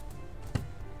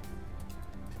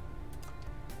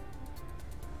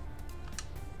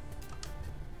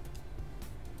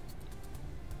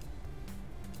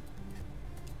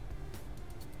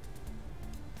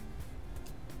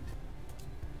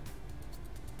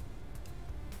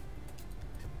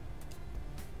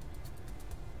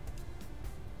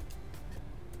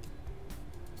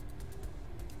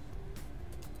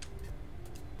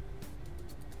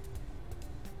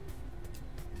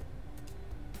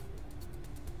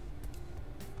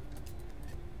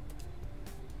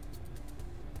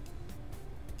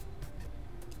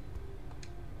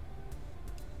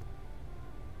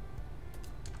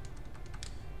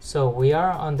 So we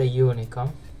are on the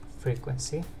Unicom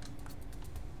frequency.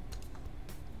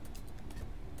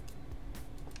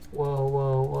 Whoa,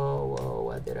 whoa, whoa, whoa,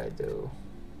 what did I do?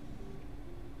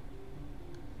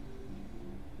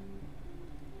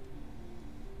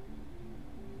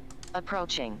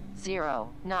 Approaching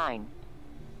 09.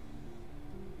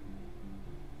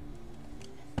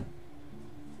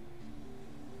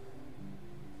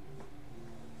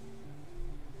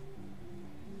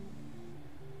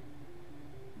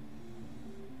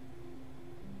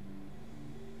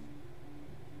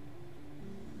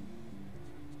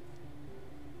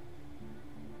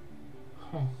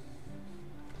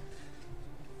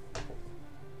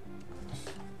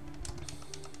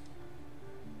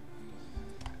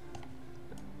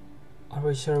 Are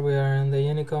we sure we are in the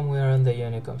Unicom? We are in the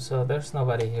Unicom, so there's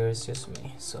nobody here, it's just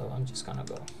me. So I'm just gonna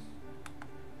go.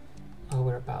 Oh,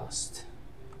 we're paused.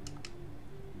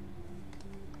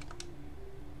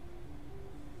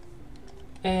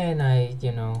 And I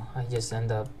just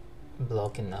end up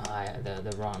blocking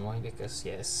the runway because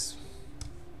yes.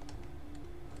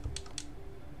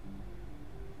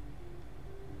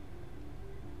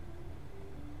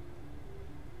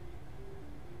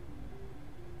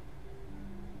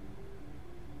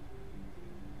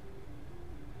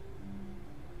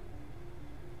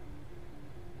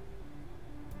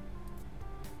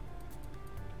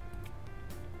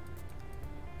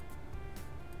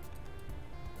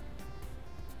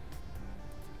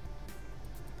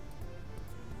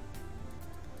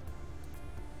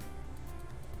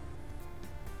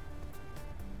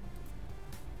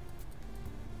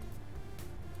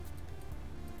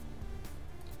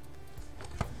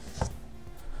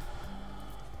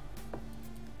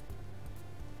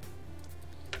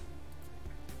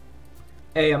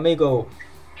 Hey, amigo.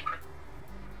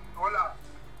 Hola.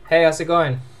 Hey, how's it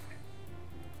going?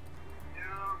 Yeah,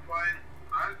 fine.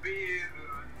 I'll be in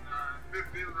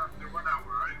Fairfield after 1 hour.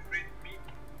 Are you free to meet?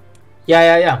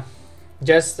 Yeah.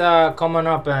 Just come on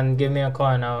up and give me a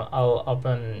call and I'll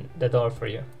open the door for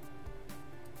you.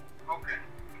 Okay.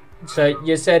 So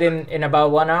you said in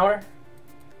about 1 hour?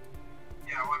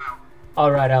 Yeah, 1 hour.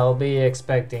 Alright, I'll be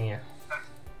expecting you.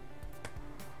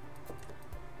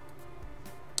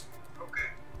 Okay.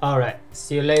 Alright,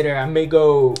 see you later,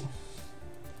 amigo. Okay,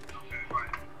 bye.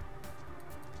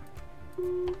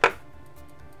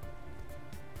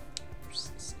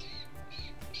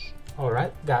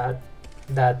 Alright, got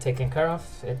that taken care of.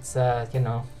 It's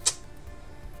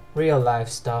real life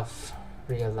stuff.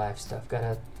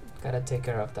 Gotta take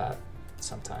care of that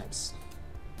sometimes.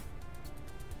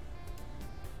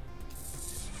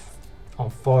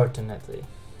 Unfortunately.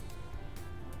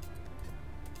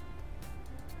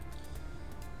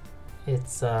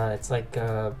 It's like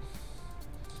Elon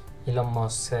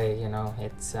Musk say,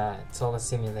 it's all a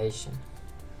simulation.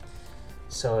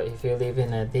 So if you live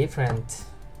in a different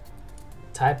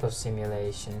type of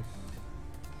simulation,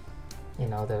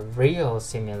 the real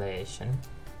simulation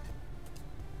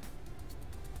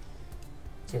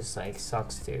just like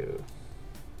sucks to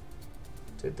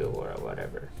do or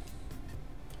whatever.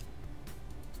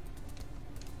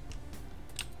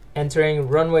 Entering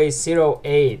runway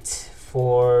 08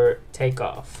 for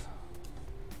takeoff.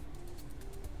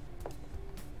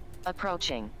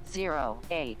 Approaching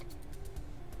 08.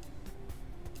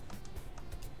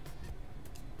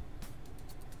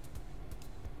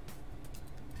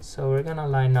 So we're gonna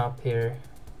line up here.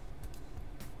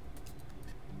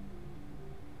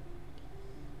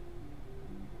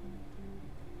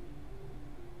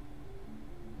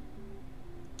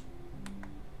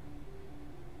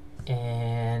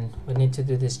 And we need to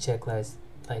do this checklist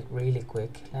like really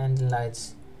quick. Landing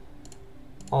lights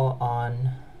all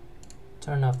on.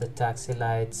 Turn off the taxi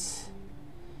lights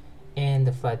and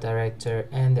the flight director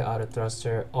and the auto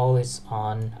thruster all is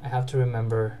on. I have to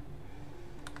remember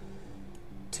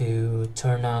to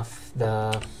turn off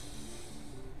the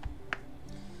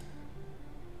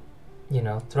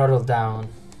throttle down.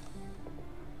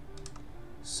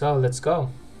 So let's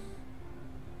go.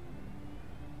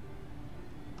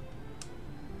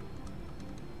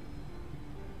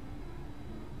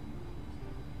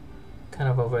 Kind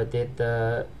of overdid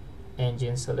the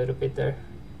engines a little bit there.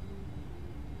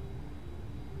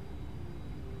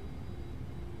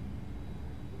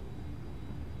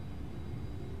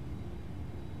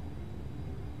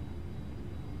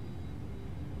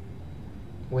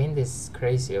 Wind is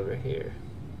crazy over here.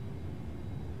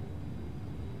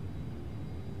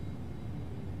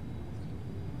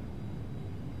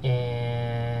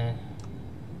 And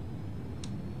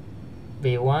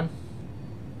V1,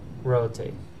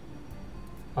 rotate.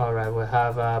 Alright, we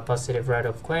have a positive rate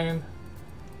of climb.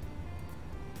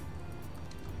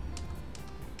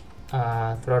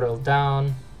 Throttle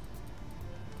down.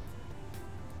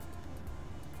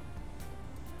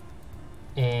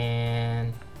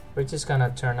 And we're just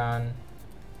gonna turn on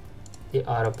the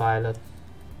autopilot.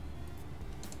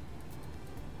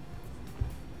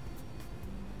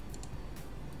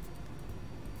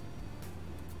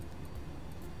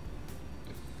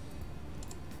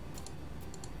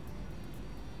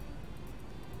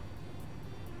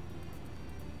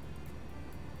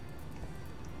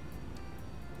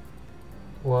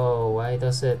 Whoa, why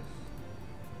does it?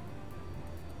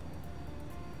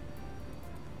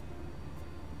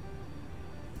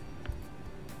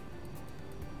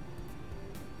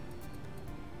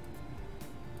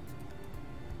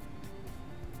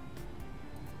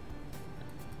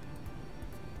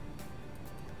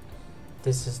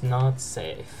 This is not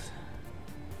safe.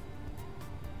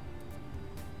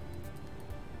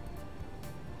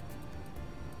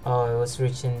 Oh, it was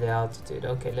reaching the altitude.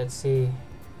 Okay, let's see.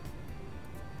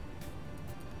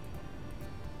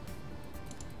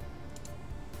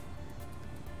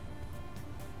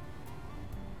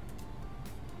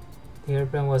 The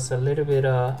airplane was a little bit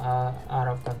out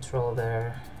of control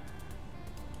there.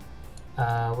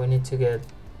 We need to get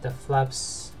the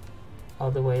flaps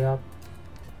all the way up.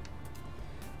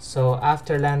 So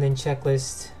after landing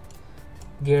checklist,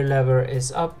 gear lever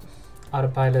is up,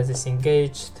 autopilot is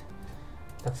engaged,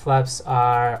 the flaps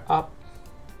are up,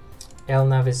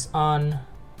 LNAV is on,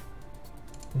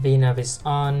 VNAV is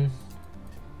on,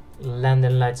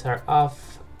 landing lights are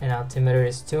off, and altimeter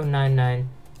is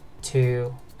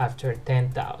 2992 after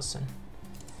 10,000.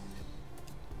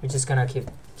 We're just gonna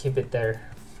keep it there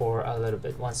for a little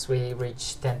bit. Once we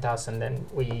reach 10,000, then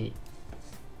we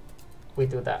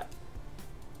do that.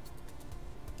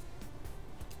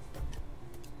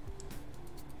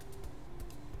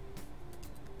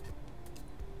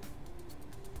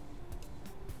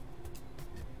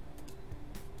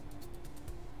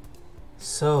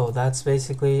 So that's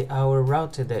basically our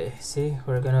route today. See,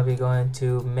 we're gonna be going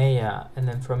to Maya, and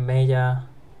then from Maya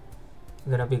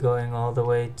we're gonna be going all the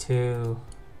way to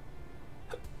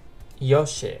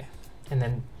Yoshi, and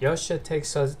then Yoshi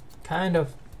takes us kind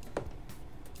of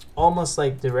almost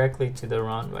like directly to the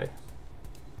runway.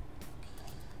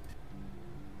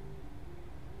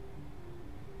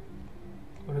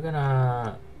 We're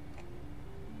gonna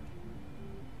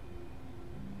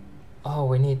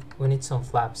we need some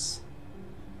flaps.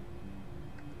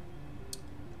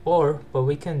 Or what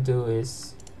we can do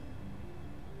is,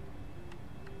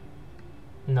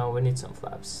 no, we need some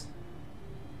flaps.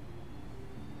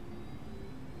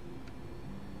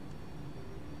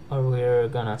 Or we're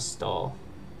gonna stall.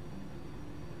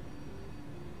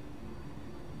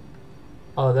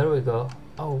 Oh, there we go.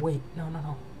 Oh wait,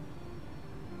 no.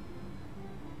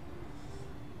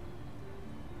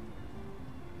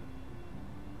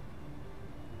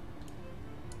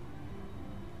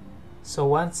 So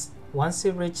once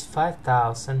it reached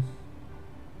 5,000,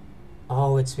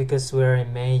 oh, it's because we're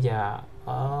in Maya.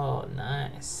 Oh,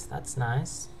 nice. That's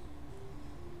nice.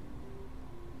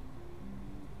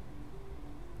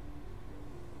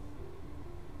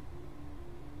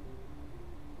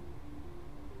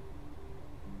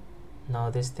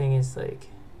 No, this thing is like,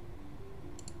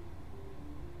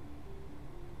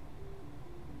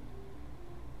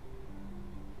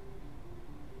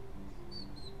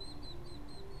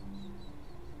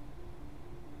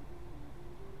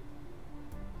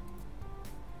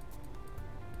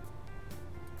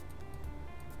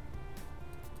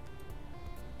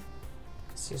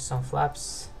 let's use some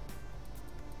flaps.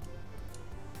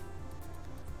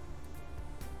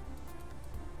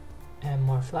 And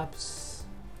more flaps.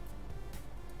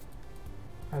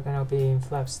 Are gonna be in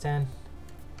flaps 10.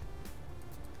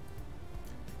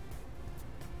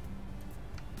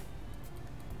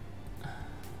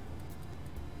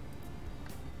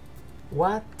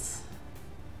 What?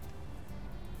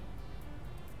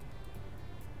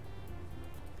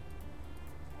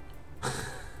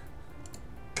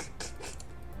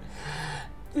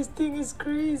 This thing is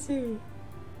crazy.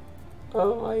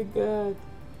 Oh my god.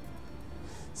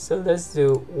 So let's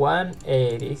do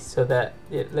 180 so that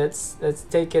let's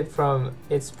take it from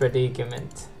its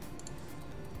predicament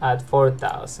at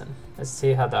 4,000. Let's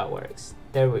see how that works.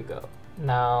 There we go.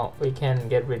 Now we can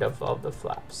get rid of all the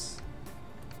flaps.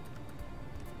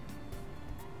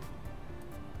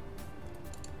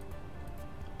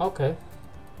 Okay.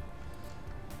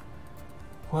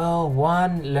 Well,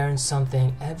 Juan learns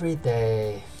something every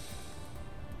day.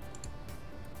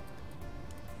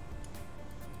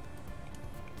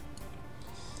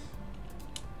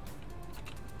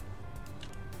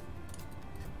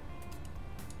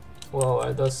 Whoa,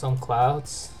 are those some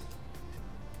clouds?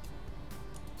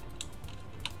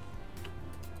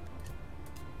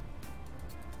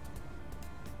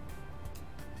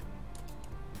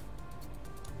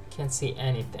 Can't see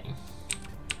anything.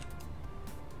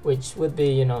 Which would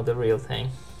be, you know, the real thing.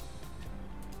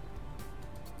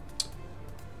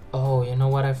 Oh, you know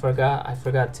what I forgot? I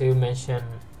forgot to mention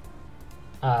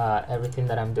everything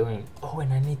that I'm doing. Oh,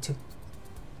 and I need to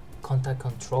contact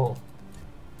control.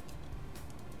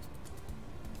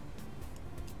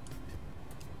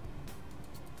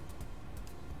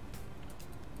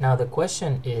 Now the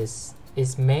question is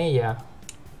Maya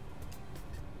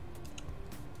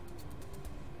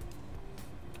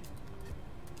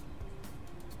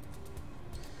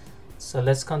so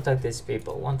let's contact these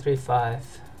people.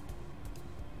 135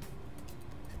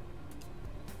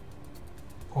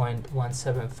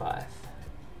 0.175.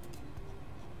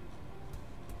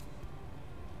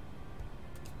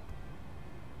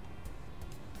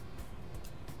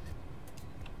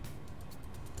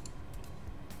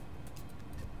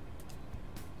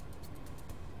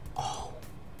 Oh.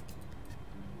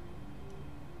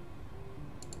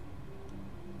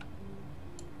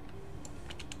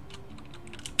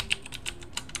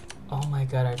 Oh my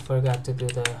god, I forgot to do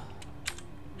the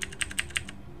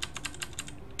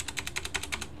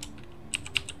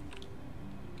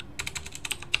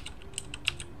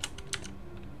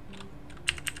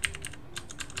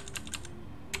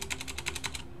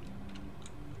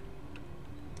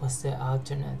what's the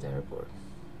alternate airport?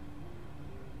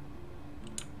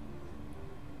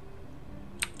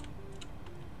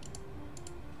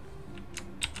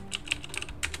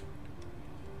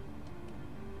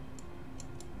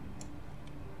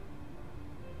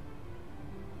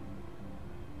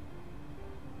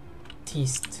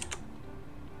 East.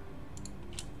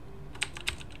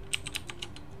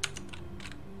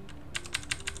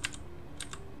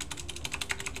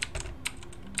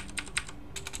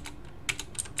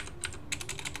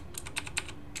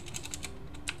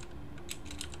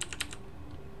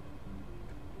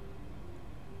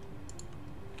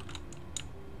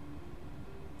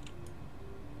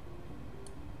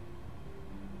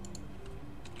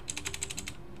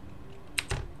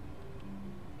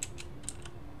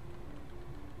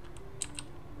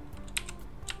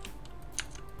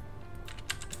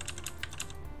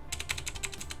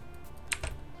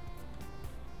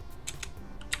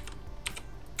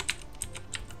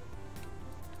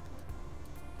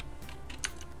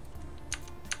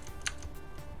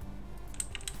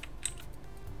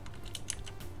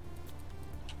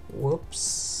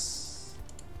 Whoops.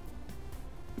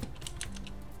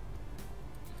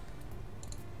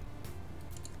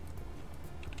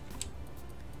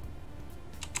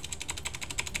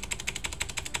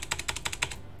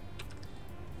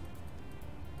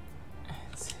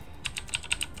 Let's see.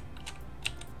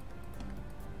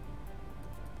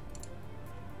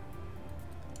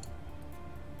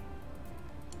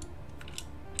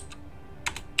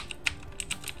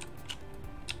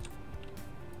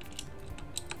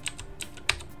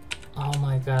 Oh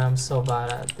my god, I'm so bad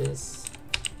at this.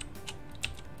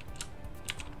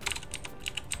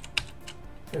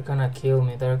 They're gonna kill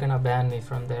me. They're gonna ban me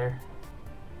from there.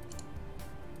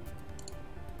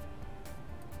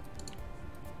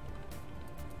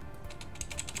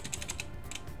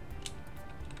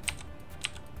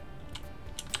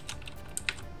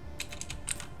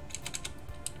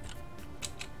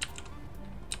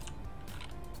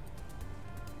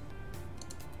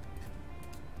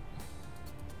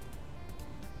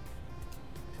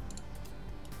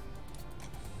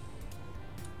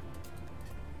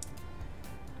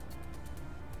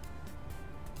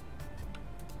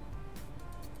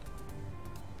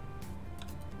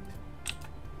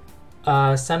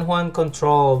 San Juan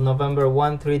Control, November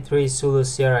 133 Zulu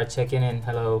Sierra, checking in.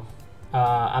 Hello.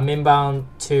 I'm inbound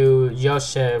to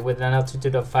Yoshe with an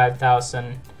altitude of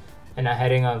 5,000 and a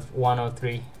heading of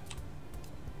 103.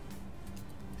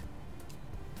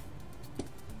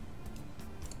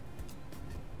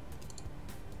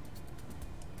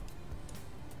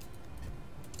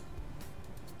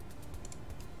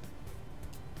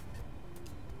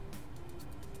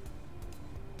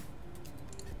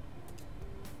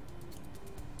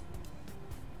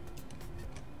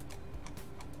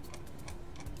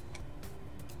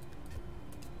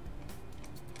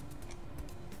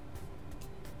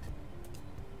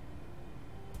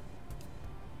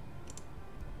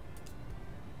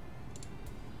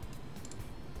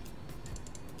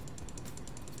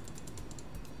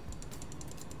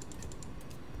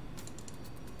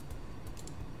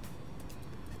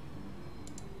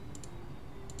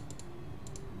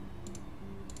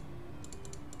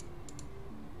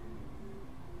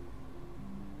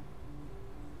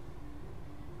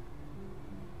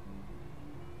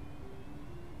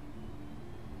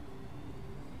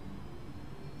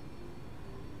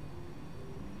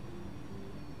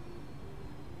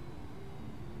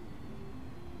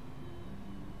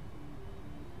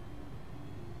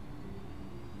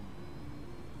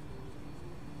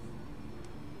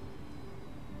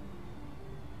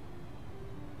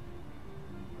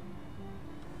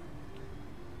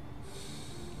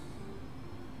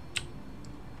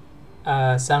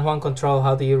 San Juan Control,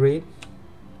 how do you read?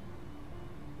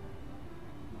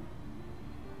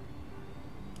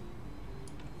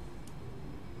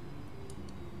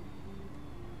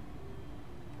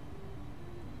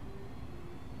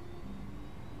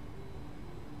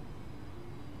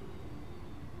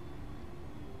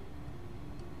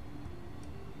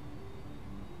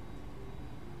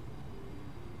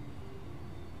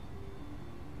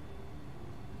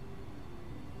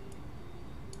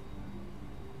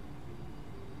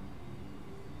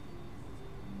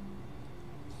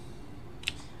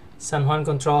 San Juan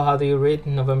Control, how do you read?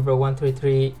 November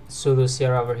 133 Zulu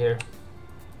Sierra over here.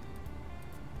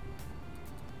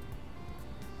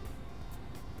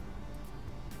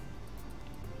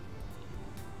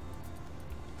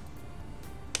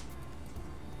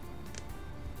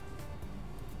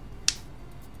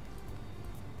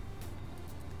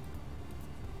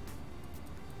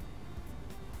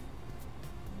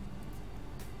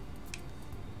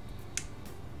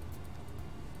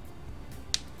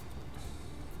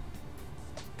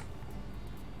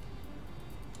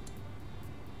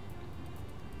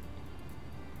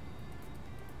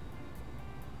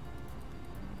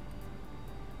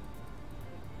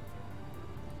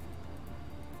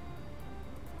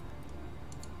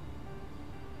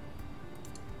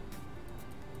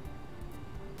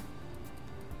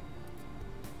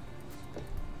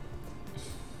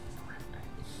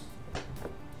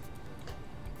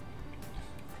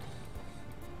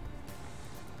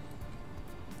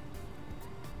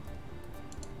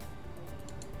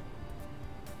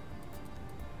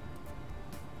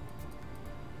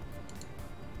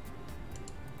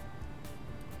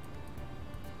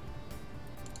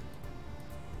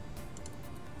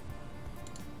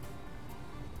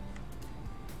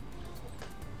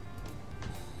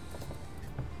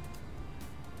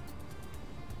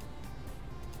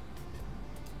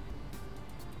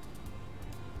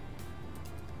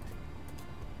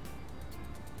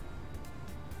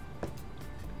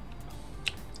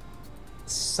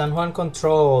 San Juan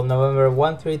Control, November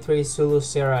 133 Zulu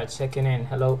Sierra, checking in.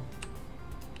 Hello.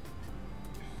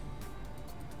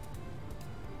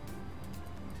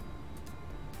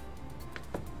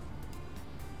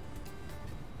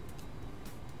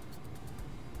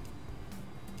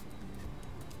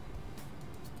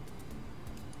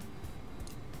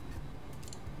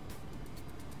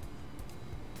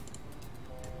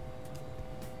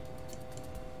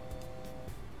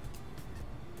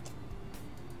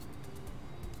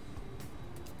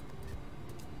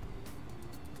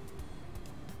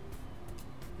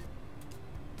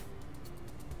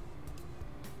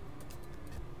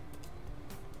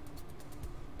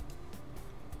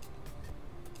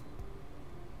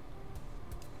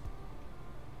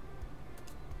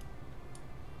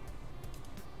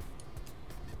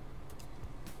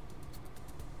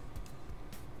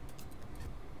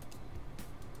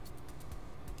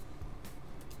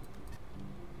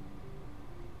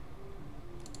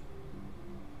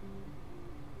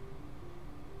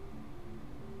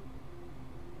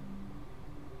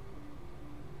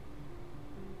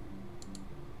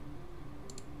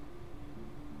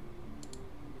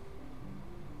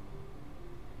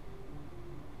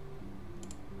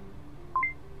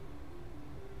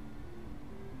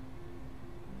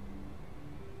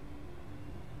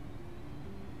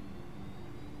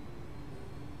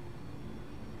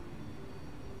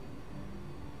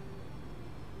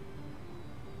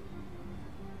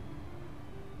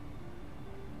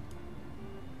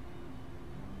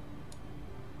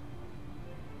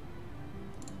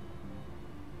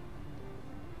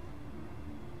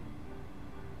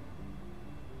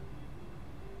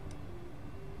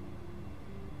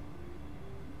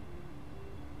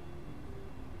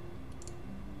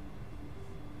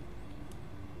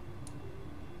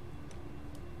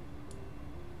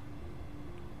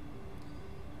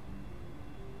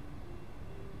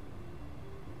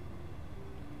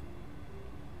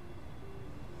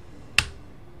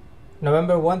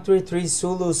 November 133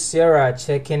 Zulu Sierra,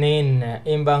 checking in,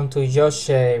 inbound to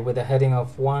Yoshe with a heading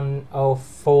of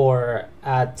 104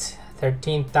 at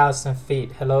 13,000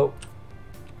 feet. Hello.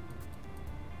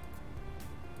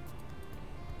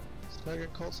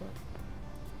 Second call sign.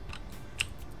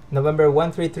 November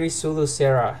 133 Zulu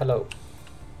Sierra, hello.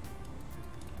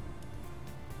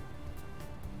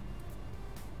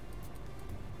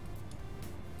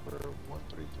 Number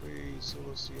 133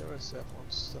 Zulu Sierra, set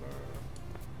 1 center.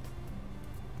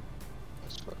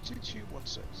 Squawk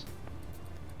 2216.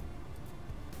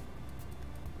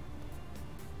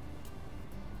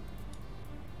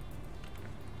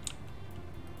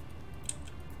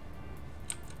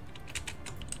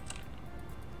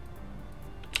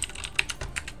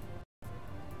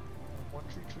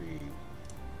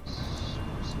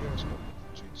 Sierra, squawk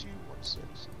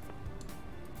 2216.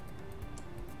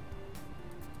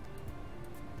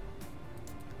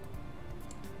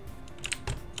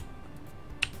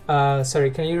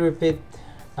 Sorry, can you repeat?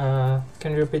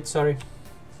 Sorry.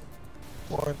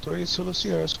 1-3 Zulu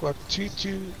Sierra, squawk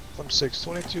 2216,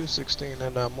 2216,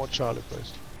 and more Charlie,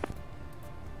 please.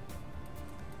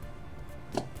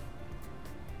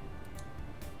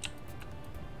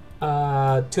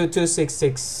 Uh,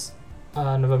 2266,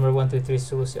 November 133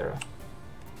 Zulu Sierra.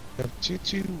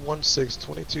 2216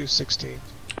 2216.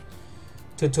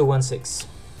 2216.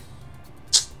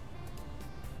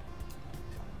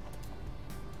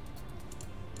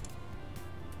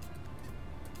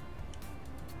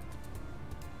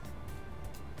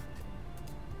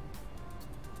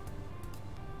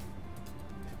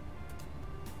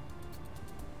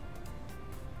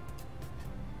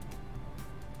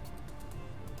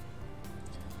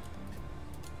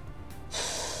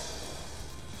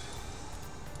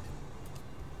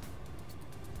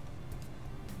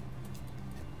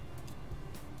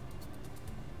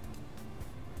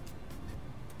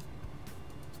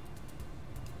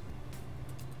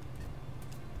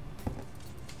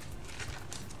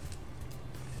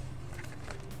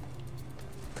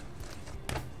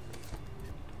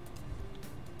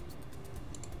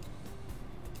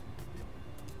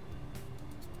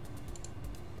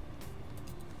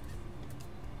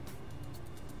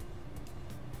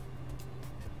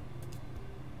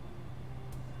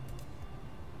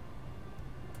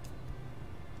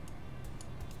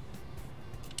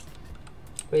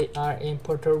 We are in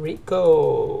Puerto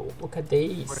Rico. Look at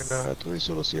these. Marin 3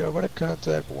 Solo Sierra, we're at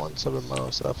contact 17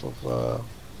 miles off of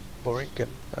Demonican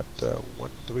at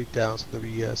 13,000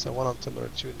 WES. I want on altimeter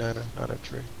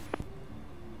 2993.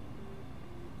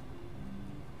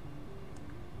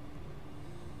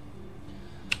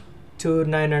 Two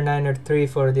 993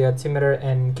 for the altimeter,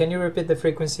 and can you repeat the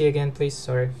frequency again, please?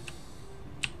 Sorry.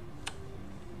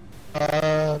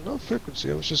 No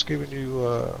frequency. I was just giving you.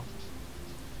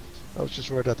 I was just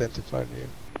right identifying you.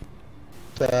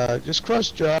 Just cross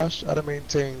Josh. I'd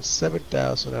maintain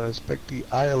 7,000 and expect the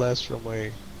ILS from a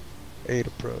 8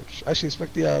 approach. Actually,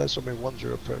 expect the ILS from a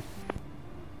 10 approach.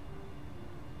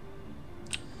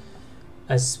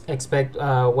 I expect 10,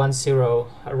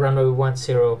 runway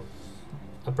 10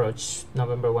 approach,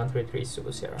 November 133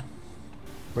 Zulu Sierra.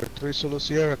 For 3 Solo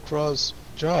Sierra, cross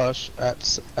Josh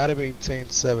at maintain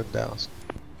 7,000.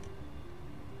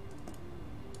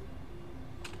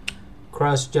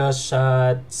 Cross Josh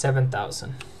at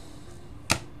 7,000.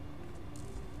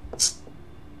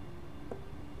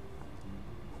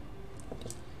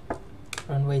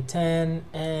 Runway 10,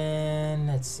 and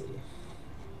let's see.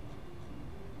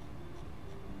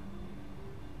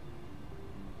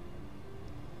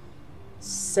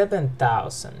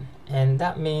 $7,000, and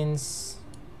that means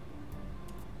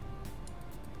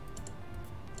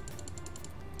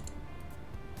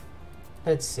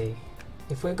let's see.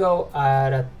 If we go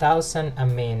at 1,000 a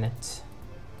minute,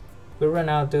 we right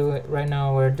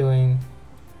now we're doing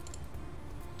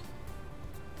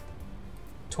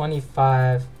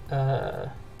 25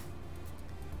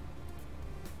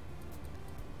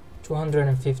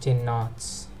 250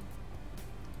 knots.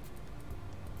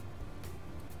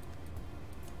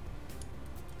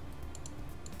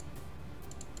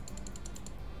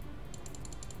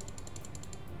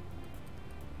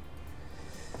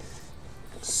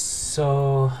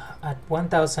 So at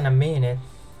 1,000 a minute,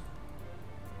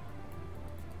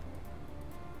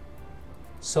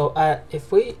 so if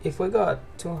we got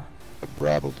to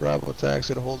Bravo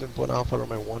taxi to holding point Alpha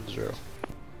Romeo 10.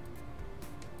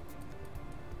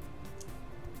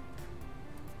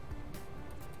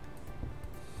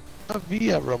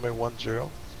 Via Romeo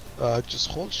 10.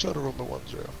 Just hold short of Romeo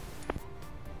 10.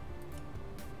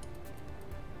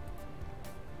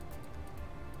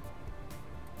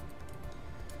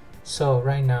 So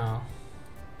right now,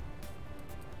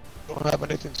 Don't have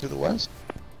anything to the west.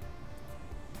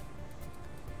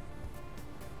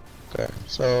 Okay,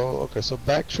 so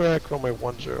backtrack Romeo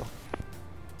 10.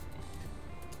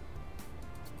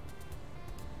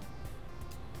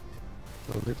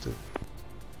 Lift it.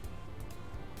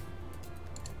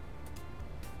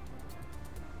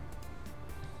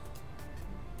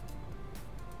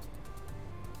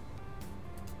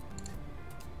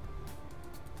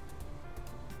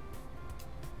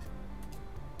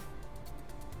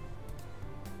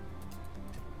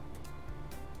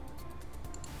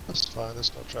 That's fine,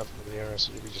 there's no traffic in the area,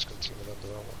 so you can just continue on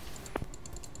that one.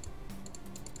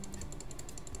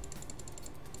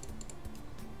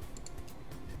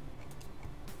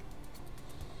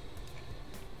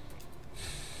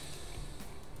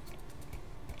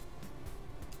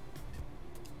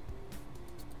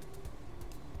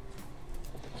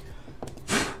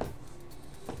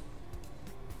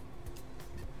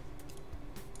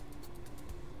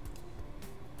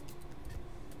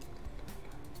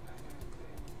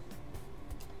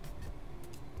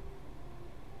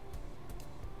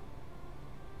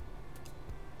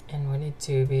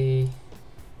 to be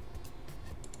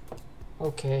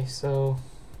okay. So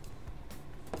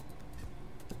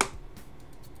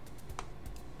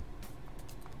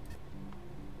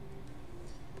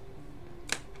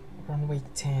runway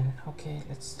 10. Okay,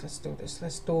 let's do this.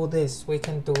 Let's do this. We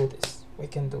can do this. We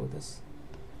can do this.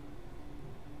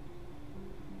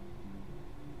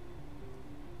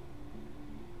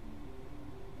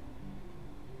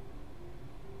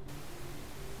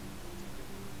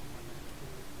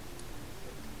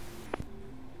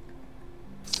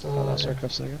 So last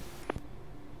aircraft second.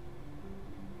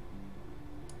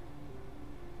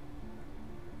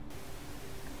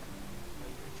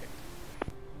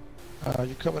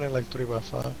 You're coming in like 3 by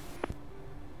 5.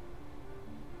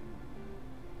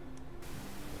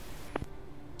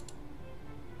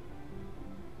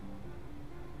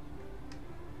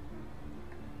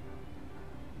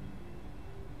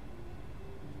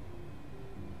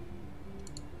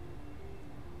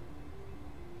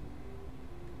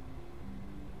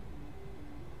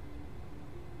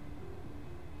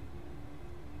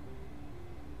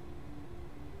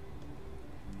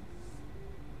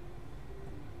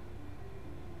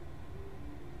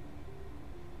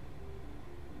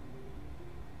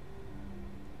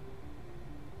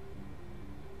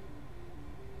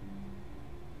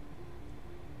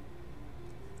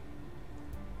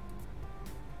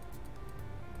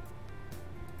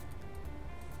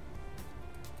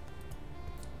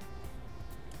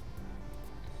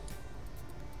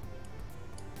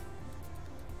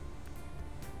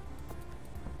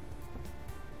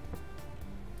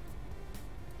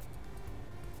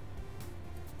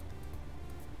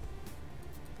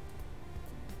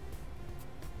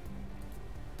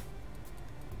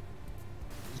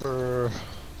 For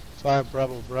 5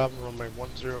 Bravo Bravo, runway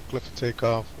 10, clear for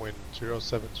takeoff, wind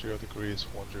 070 degrees,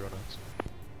 10 knots.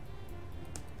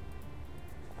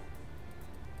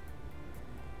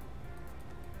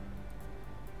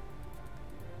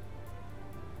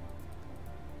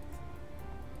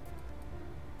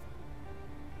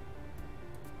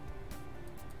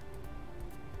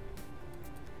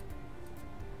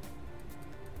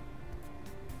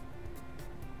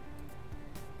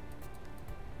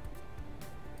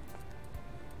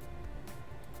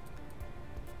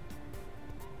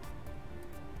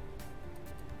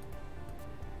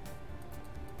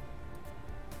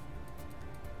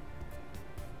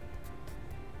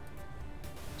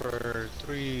 For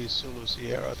 3 Zulu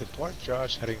Sierra, depart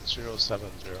Josh heading 070.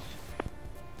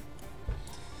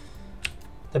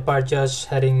 Depart Josh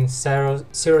heading 070,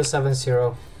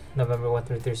 November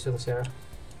 133 Zulu Sierra.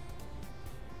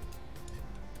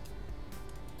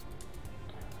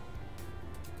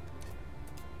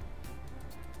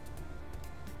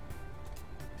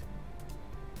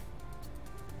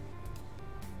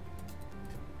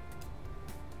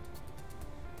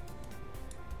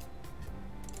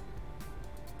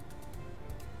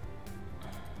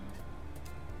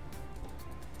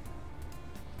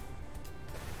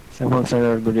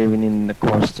 Sir, good evening, the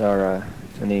Corstar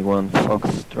 21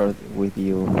 Foxtrot with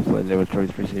you for level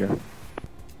 330.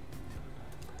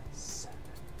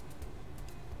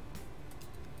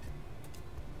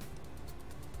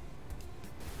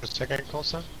 Second call,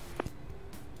 sir?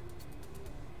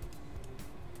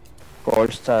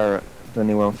 Corstar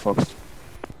 21 Fox.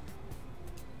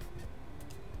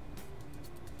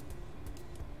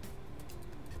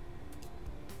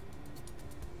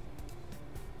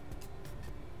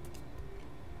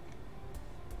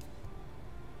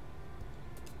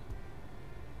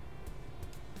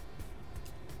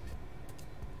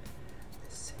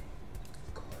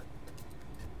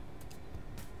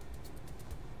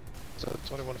 So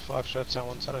 21 Foxtrot, San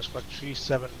Juan Center, expect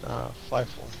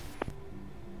 3754.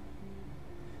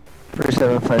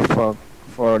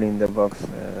 3754 in the box,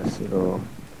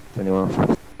 021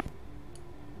 Fox.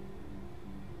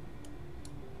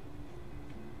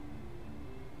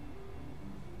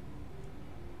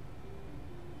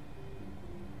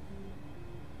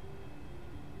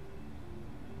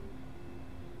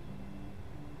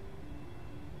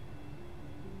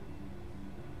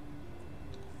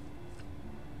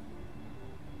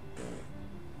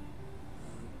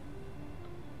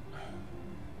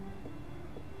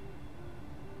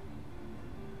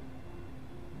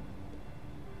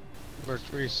 Number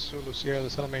 3 Zulu Sierra,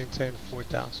 let's maintain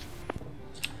 4000.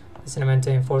 It's gonna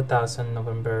maintain 4000,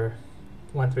 November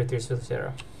 133 Zulu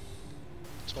Sierra.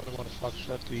 21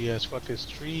 Foxtrot, the squawk is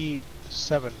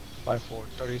 3754,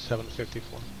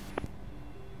 3754.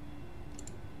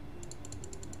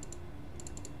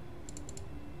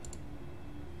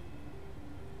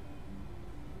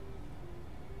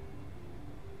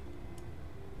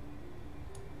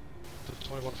 The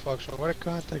 21 Foxtrot, where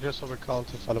contact just over call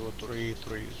to follow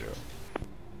 330.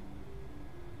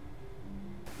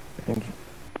 Thank you.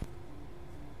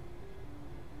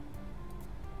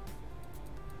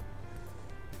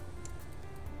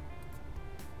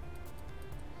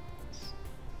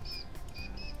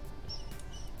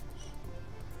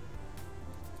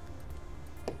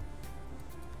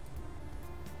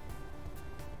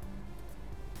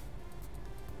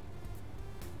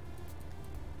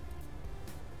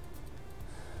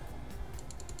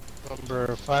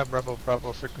 Number 5 Bravo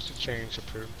Bravo frequency change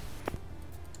approved.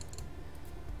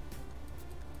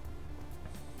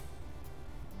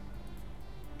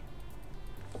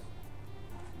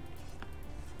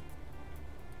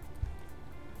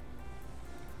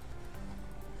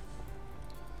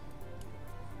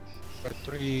 Number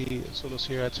 3 Zulu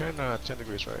Sierra, turn 10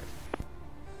 degrees right.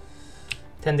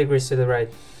 10 degrees to the right.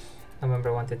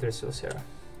 November 123 Zulu Sierra.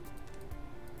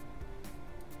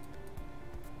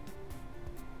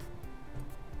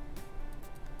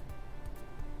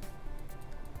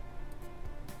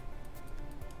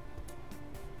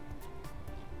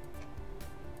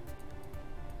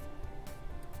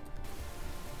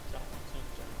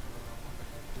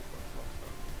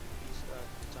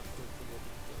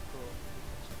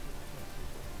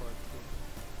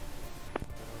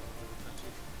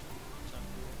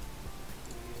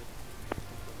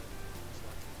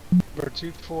 Number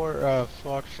 24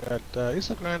 Fox at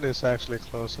Isla Grande is actually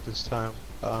closed at this time.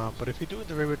 But if you're doing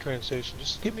the river transition,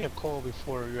 just give me a call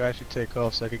before you actually take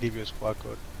off so I can give you a squad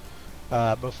code.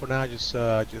 But for now, just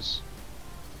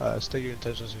state your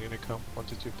intentions in Unicom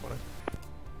 122 Punta.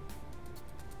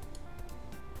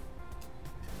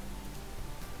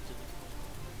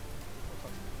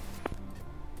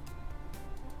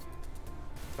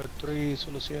 Number 3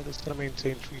 Zulu Sierra, that's gonna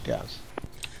maintain 3,000.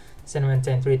 Send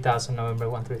maintain 3000 November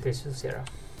 133 Zulu Sierra.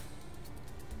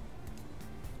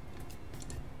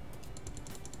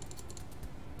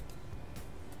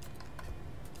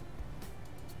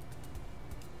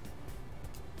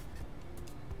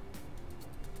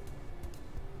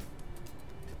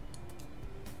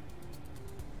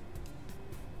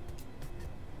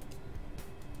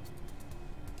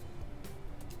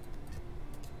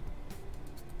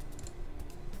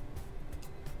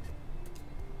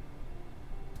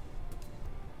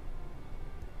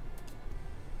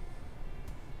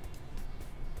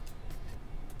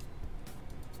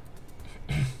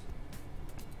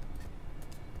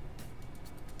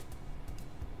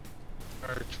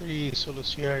 Number 3 Zulu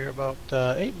Sierra, you're about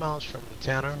 8 miles from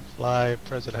Cana. Fly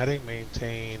present heading,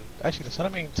 maintain. Actually, it's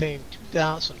not maintain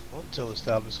 2,000 until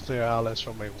established. Clear ILS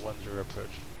from a 10 approach.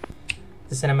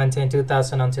 Descend and maintain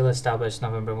 2000 until established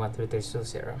November 133 Zulu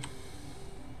Sierra.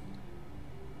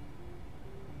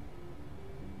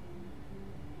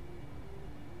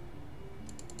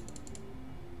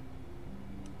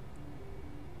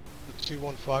 The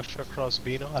 2-1 Foxtrot across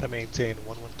Vino, how to maintain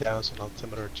 11,000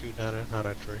 altimeter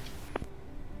 2993.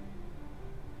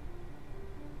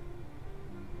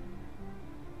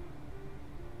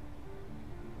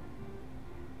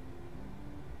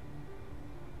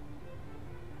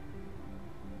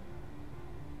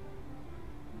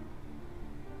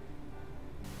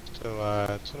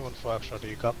 So 21 Foxtrot, do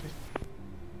you copy?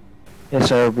 Yes,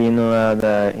 sir. Vino at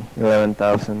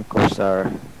 11,000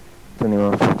 Corsair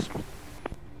 21 Fox.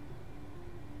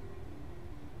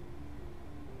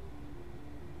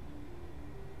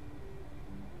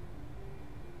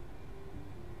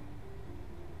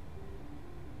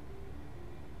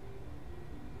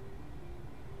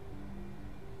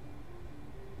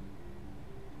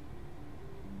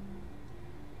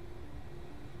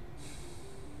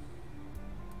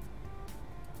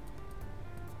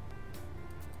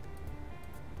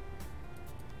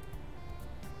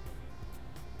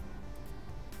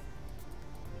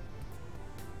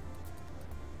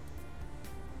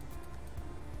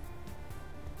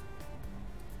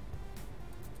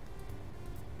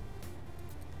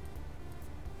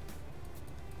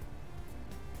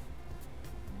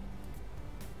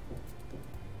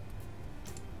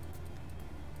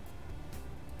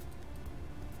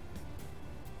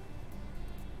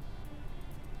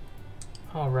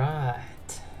 All right.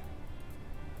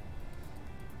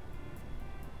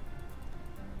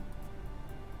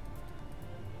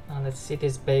 Now let's see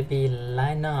this baby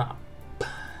line up.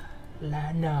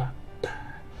 Line up.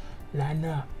 Line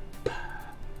up.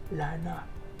 Line up.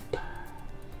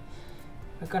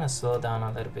 We're gonna slow down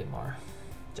a little bit more,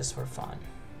 just for fun.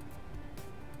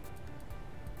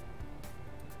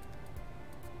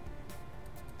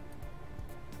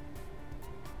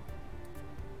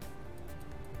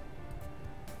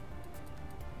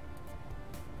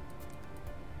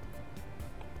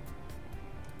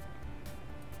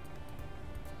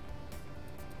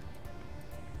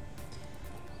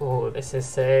 Oh, this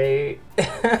is a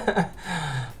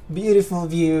beautiful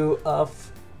view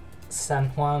of San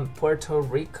Juan, Puerto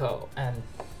Rico, and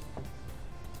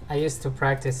I used to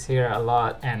practice here a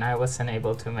lot and I wasn't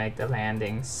able to make the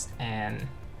landings, and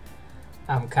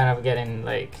I'm kind of getting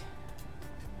like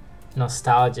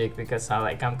nostalgic because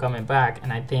I'm coming back,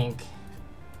 and I think,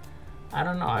 I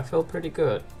don't know, I feel pretty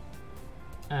good.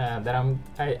 that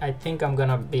I think I'm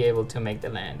gonna be able to make the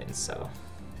landing. So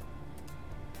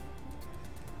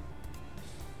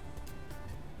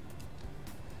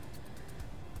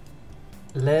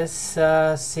let's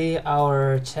see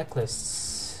our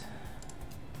checklists.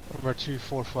 Number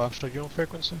 24 Foxtrot, you on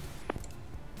frequency?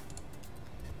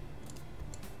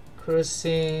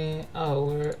 Cruising.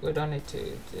 Oh, we don't need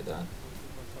to do that.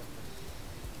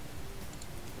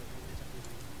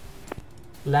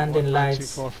 Landing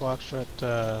lights. 24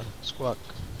 Foxtrot, squawk.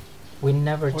 We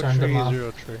never turn them off.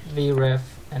 4303. VREF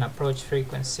and approach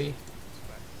frequency.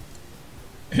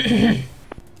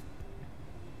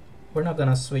 We're not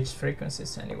gonna switch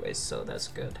frequencies anyways, so that's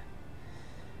good.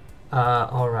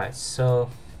 Alright, so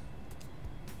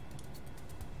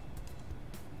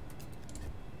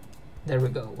there we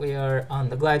go. We are on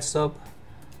the Glideslope.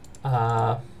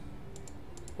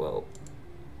 Whoa.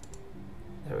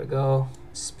 There we go.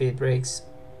 Speed brakes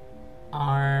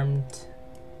armed.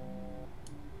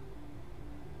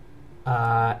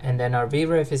 And then our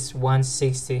VREF is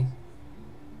 160.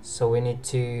 So we need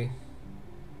to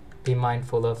be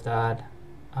mindful of that.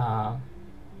 Number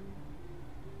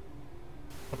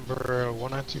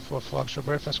 194 Foxtrot,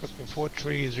 very fast cooking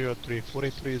 4303,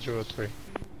 4303.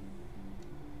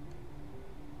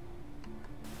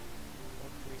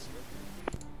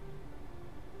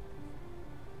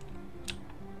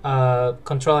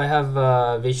 Control, I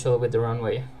have visual with the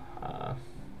runway.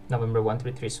 November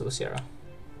 133 Zulu Sierra.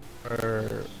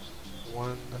 13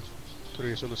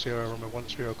 Zulu Sierra, runway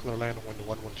 10, clear land, wind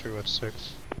 112 at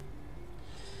 6.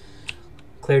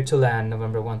 Clear to land,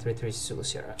 November 133 Zulu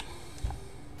Sierra.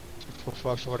 For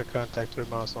Foxtrot, water contact 3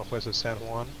 miles northwest of San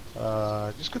Juan.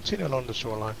 Just continue along the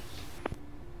shoreline.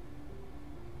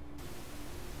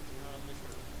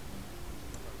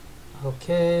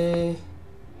 Okay.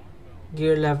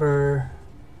 Gear lever.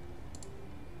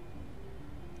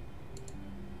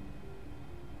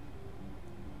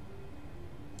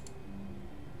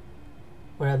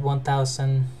 We're at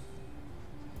 1000.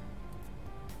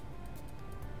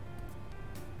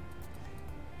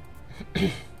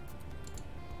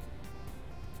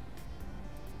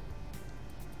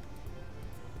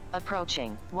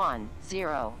 Approaching 10.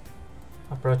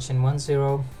 Approaching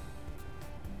 10.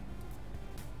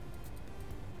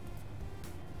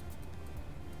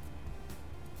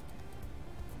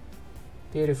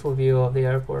 Beautiful view of the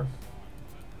airport.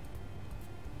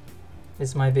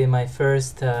 This might be my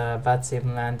first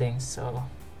VATSIM landing, so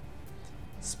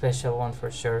special one for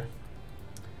sure.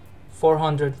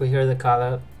 400, we hear the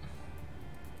callout.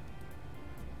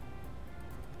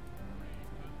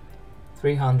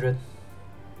 300.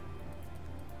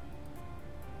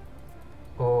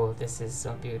 Oh, this is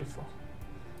so beautiful.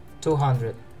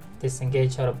 200,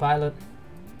 disengage autopilot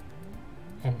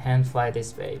and hand fly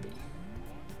this baby.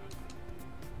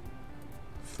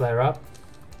 Flare up.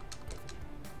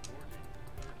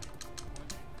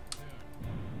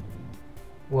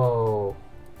 Whoa.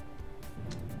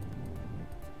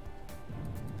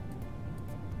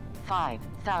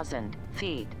 5,000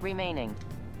 feet remaining.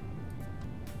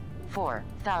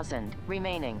 4,000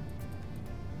 remaining.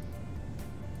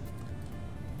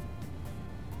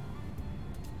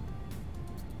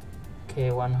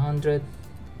 Okay, 100.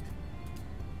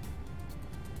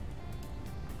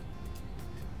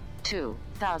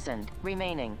 2,000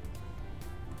 remaining.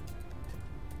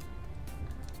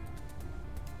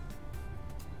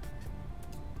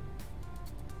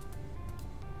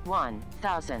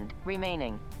 1,000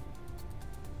 remaining.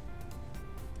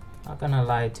 Not gonna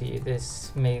lie to you,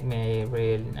 this made me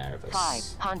really nervous.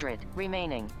 500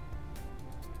 remaining.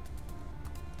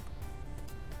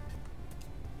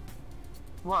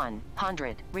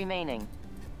 100 remaining.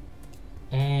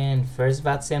 And first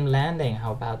VATSIM landing,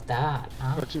 how about that?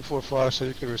 Huh? 245, so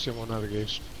you can resume on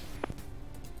navigation.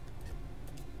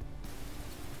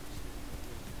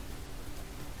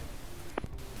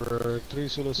 For 3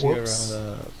 Zulu Sierra,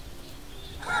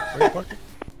 where are you parking?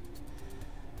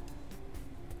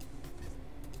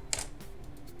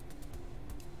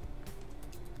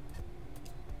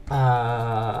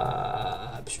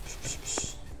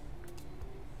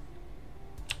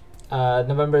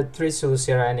 November 3 Zulu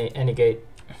Sierra, any gate.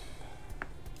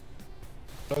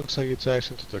 Looks like it's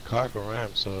actually to the cargo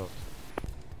ramp, so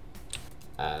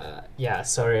Yeah,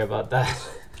 sorry about that.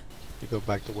 you go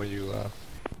back to where you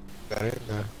got in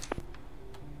there.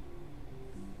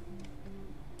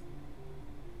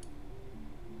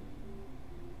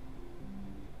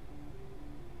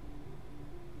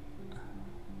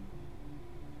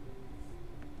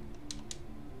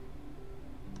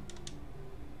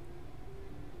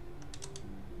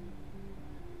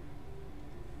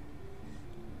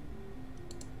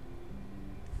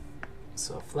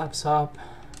 So flaps up.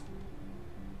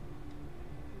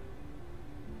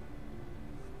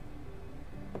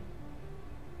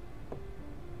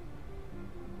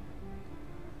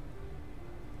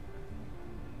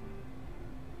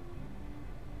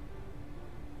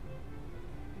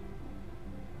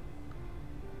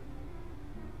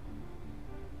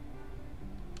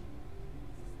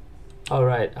 All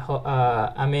right,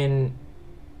 I'm in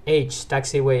H,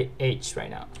 taxiway H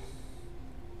right now.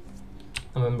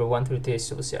 November 133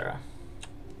 Zulu Sierra.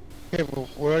 Okay, well,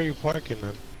 where are you parking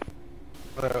then?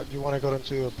 You want to go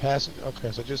into a passenger?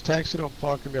 Okay, so just taxi to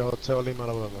park in the Hotel Lima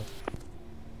November.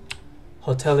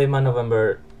 Hotel Lima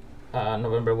November,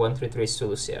 November 133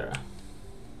 Zulu Sierra.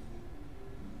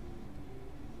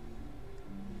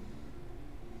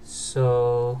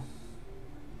 So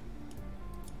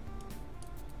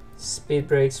speed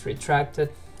brakes retracted,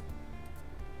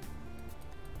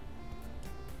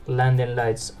 landing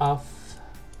lights off,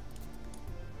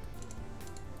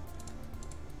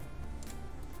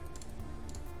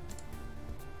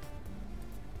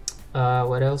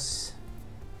 what else?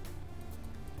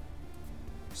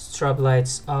 Strobe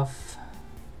lights off,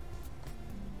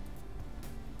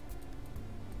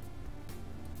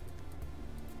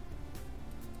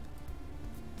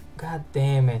 god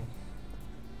damn it.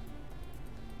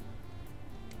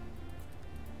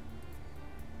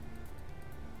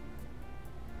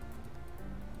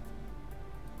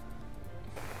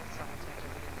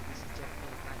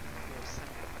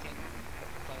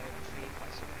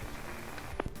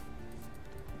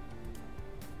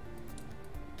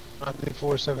 Monday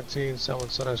 417, Someone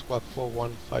Sunrise Squad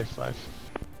 4155.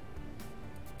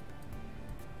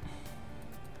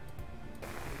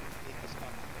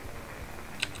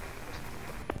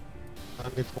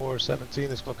 Monday 417,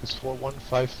 this clock is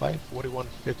 4155,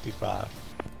 4155.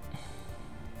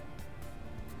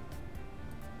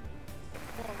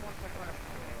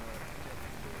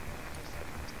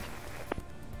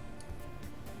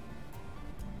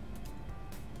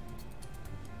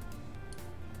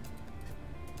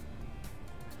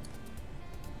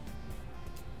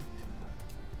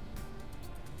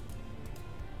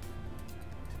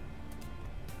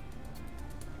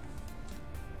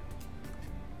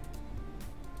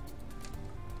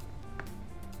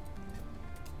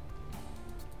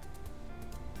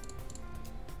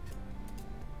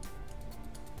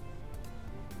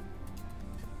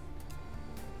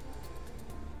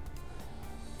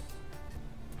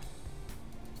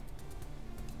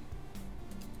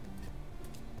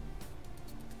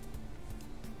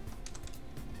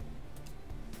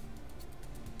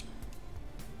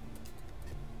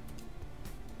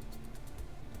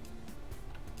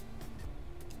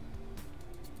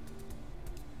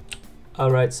 All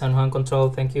right, San Juan Control,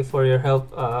 thank you for your help.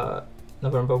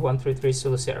 November 133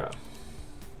 Zulu Sierra.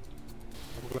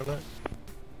 Good night.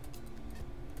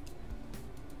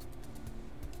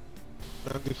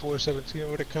 9417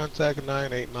 with a contact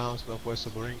 98 miles northwest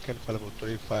of Marin, level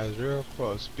 350,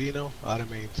 cross Bino, auto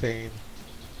maintain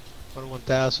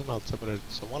 1000, altimeter,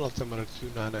 so 1 altimeter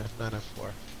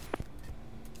 2994.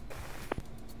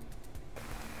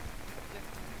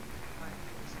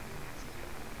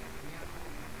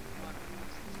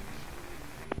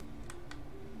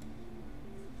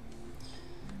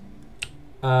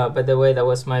 By the way, that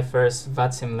was my first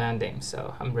VATSIM landing,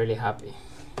 so I'm really happy.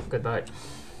 Goodbye.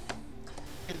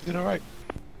 You did alright.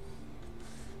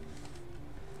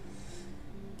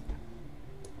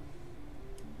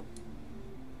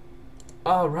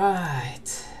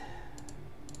 Alright.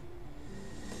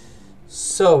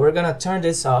 So we're gonna turn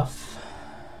this off.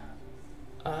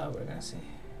 We're gonna see.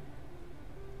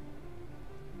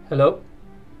 Hello?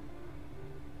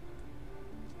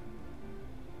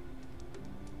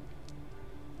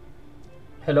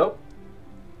 Hello?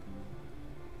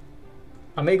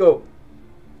 Amigo?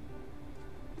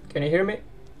 Can you hear me?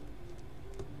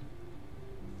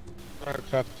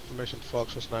 Aircraft information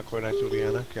Fox was not coordinated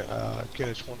Juliana,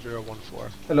 KNH 1014.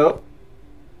 Hello?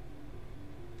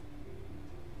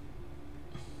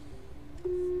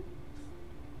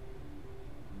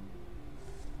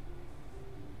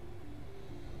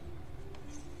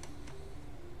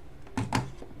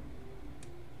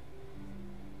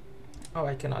 Oh,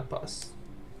 I cannot pause.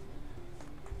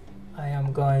 I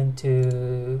am going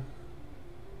to...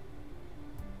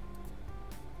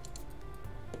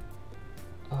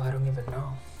 Oh, I don't even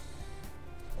know.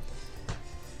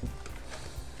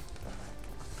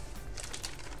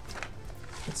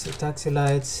 Let's see, taxi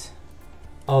lights.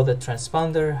 Oh, the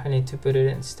transponder, I need to put it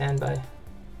in standby.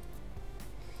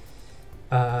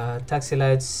 Taxi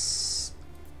lights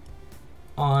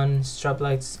on, strap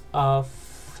lights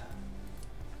off.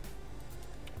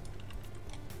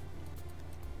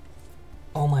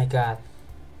 Oh my god.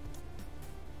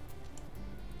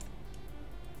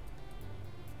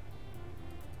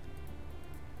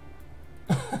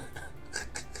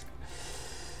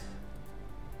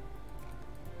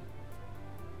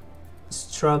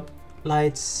 Strobe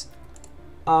lights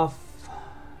off.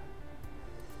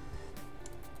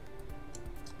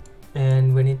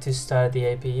 And we need to start the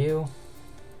APU.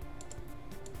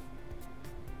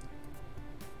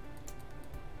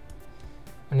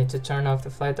 We need to turn off the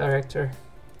flight director.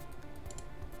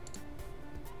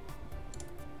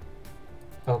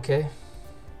 Okay.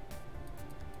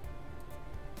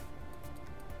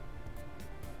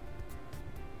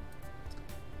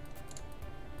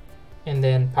 And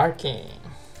then parking.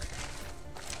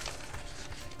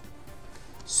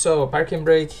 So parking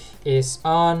brake is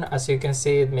on. As you can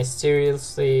see, it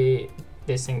mysteriously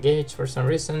disengaged for some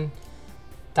reason.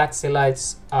 Taxi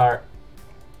lights are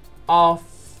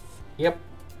off. Yep.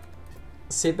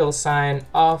 Seatbelt sign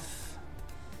off.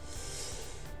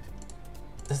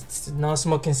 No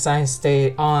smoking sign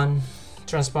stay on.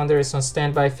 Transponder is on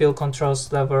standby. Fuel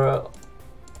controls level.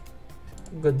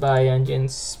 Goodbye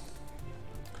engines.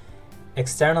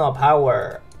 External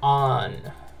power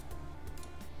on.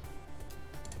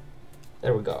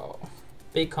 There we go.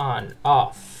 Beacon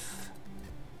off.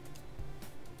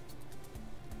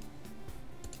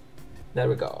 There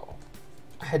we go.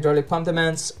 Hydraulic pump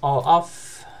demands all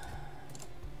off.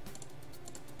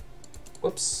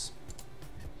 Whoops.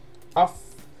 Off.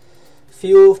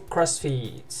 Fuel cross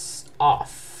feeds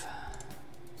off.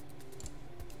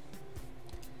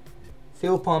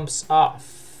 Fuel pumps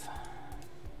off.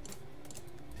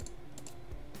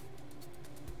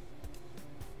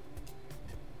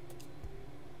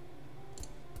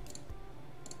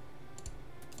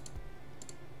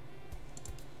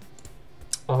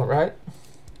 All right.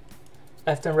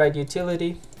 Left and right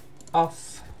utility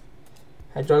off.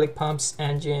 Hydraulic pumps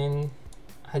engine.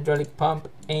 Hydraulic pump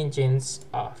engines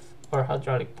off, or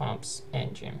hydraulic pumps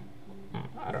engine.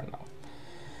 I don't know.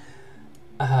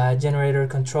 Generator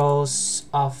controls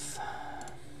off.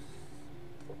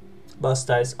 Bus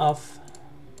ties off.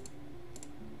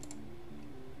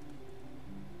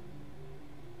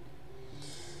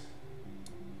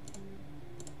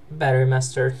 Battery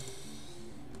master.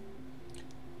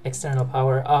 External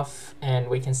power off, and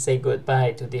we can say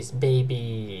goodbye to this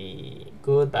baby.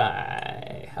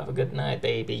 Goodbye. Have a good night,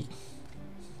 baby.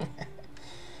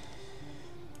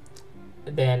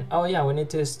 Then, oh yeah, we need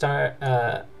to start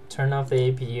turn off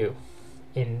the APU.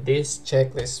 In this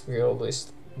checklist, we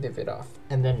always leave it off,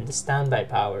 and then the standby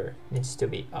power needs to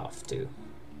be off too.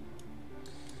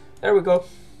 There we go.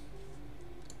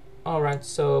 All right,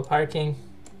 so parking.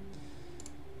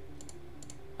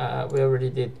 We already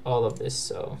did all of this,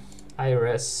 so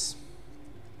IRS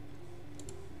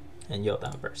and yaw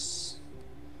dampers.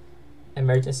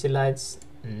 Emergency lights,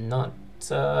 not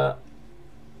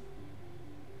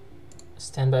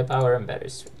standby power and battery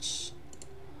switch.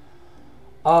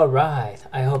 All right,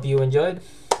 I hope you enjoyed,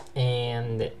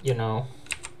 and you know,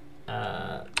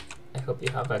 I hope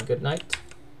you have a good night,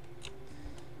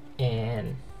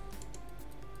 and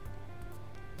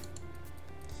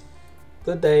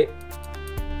good day.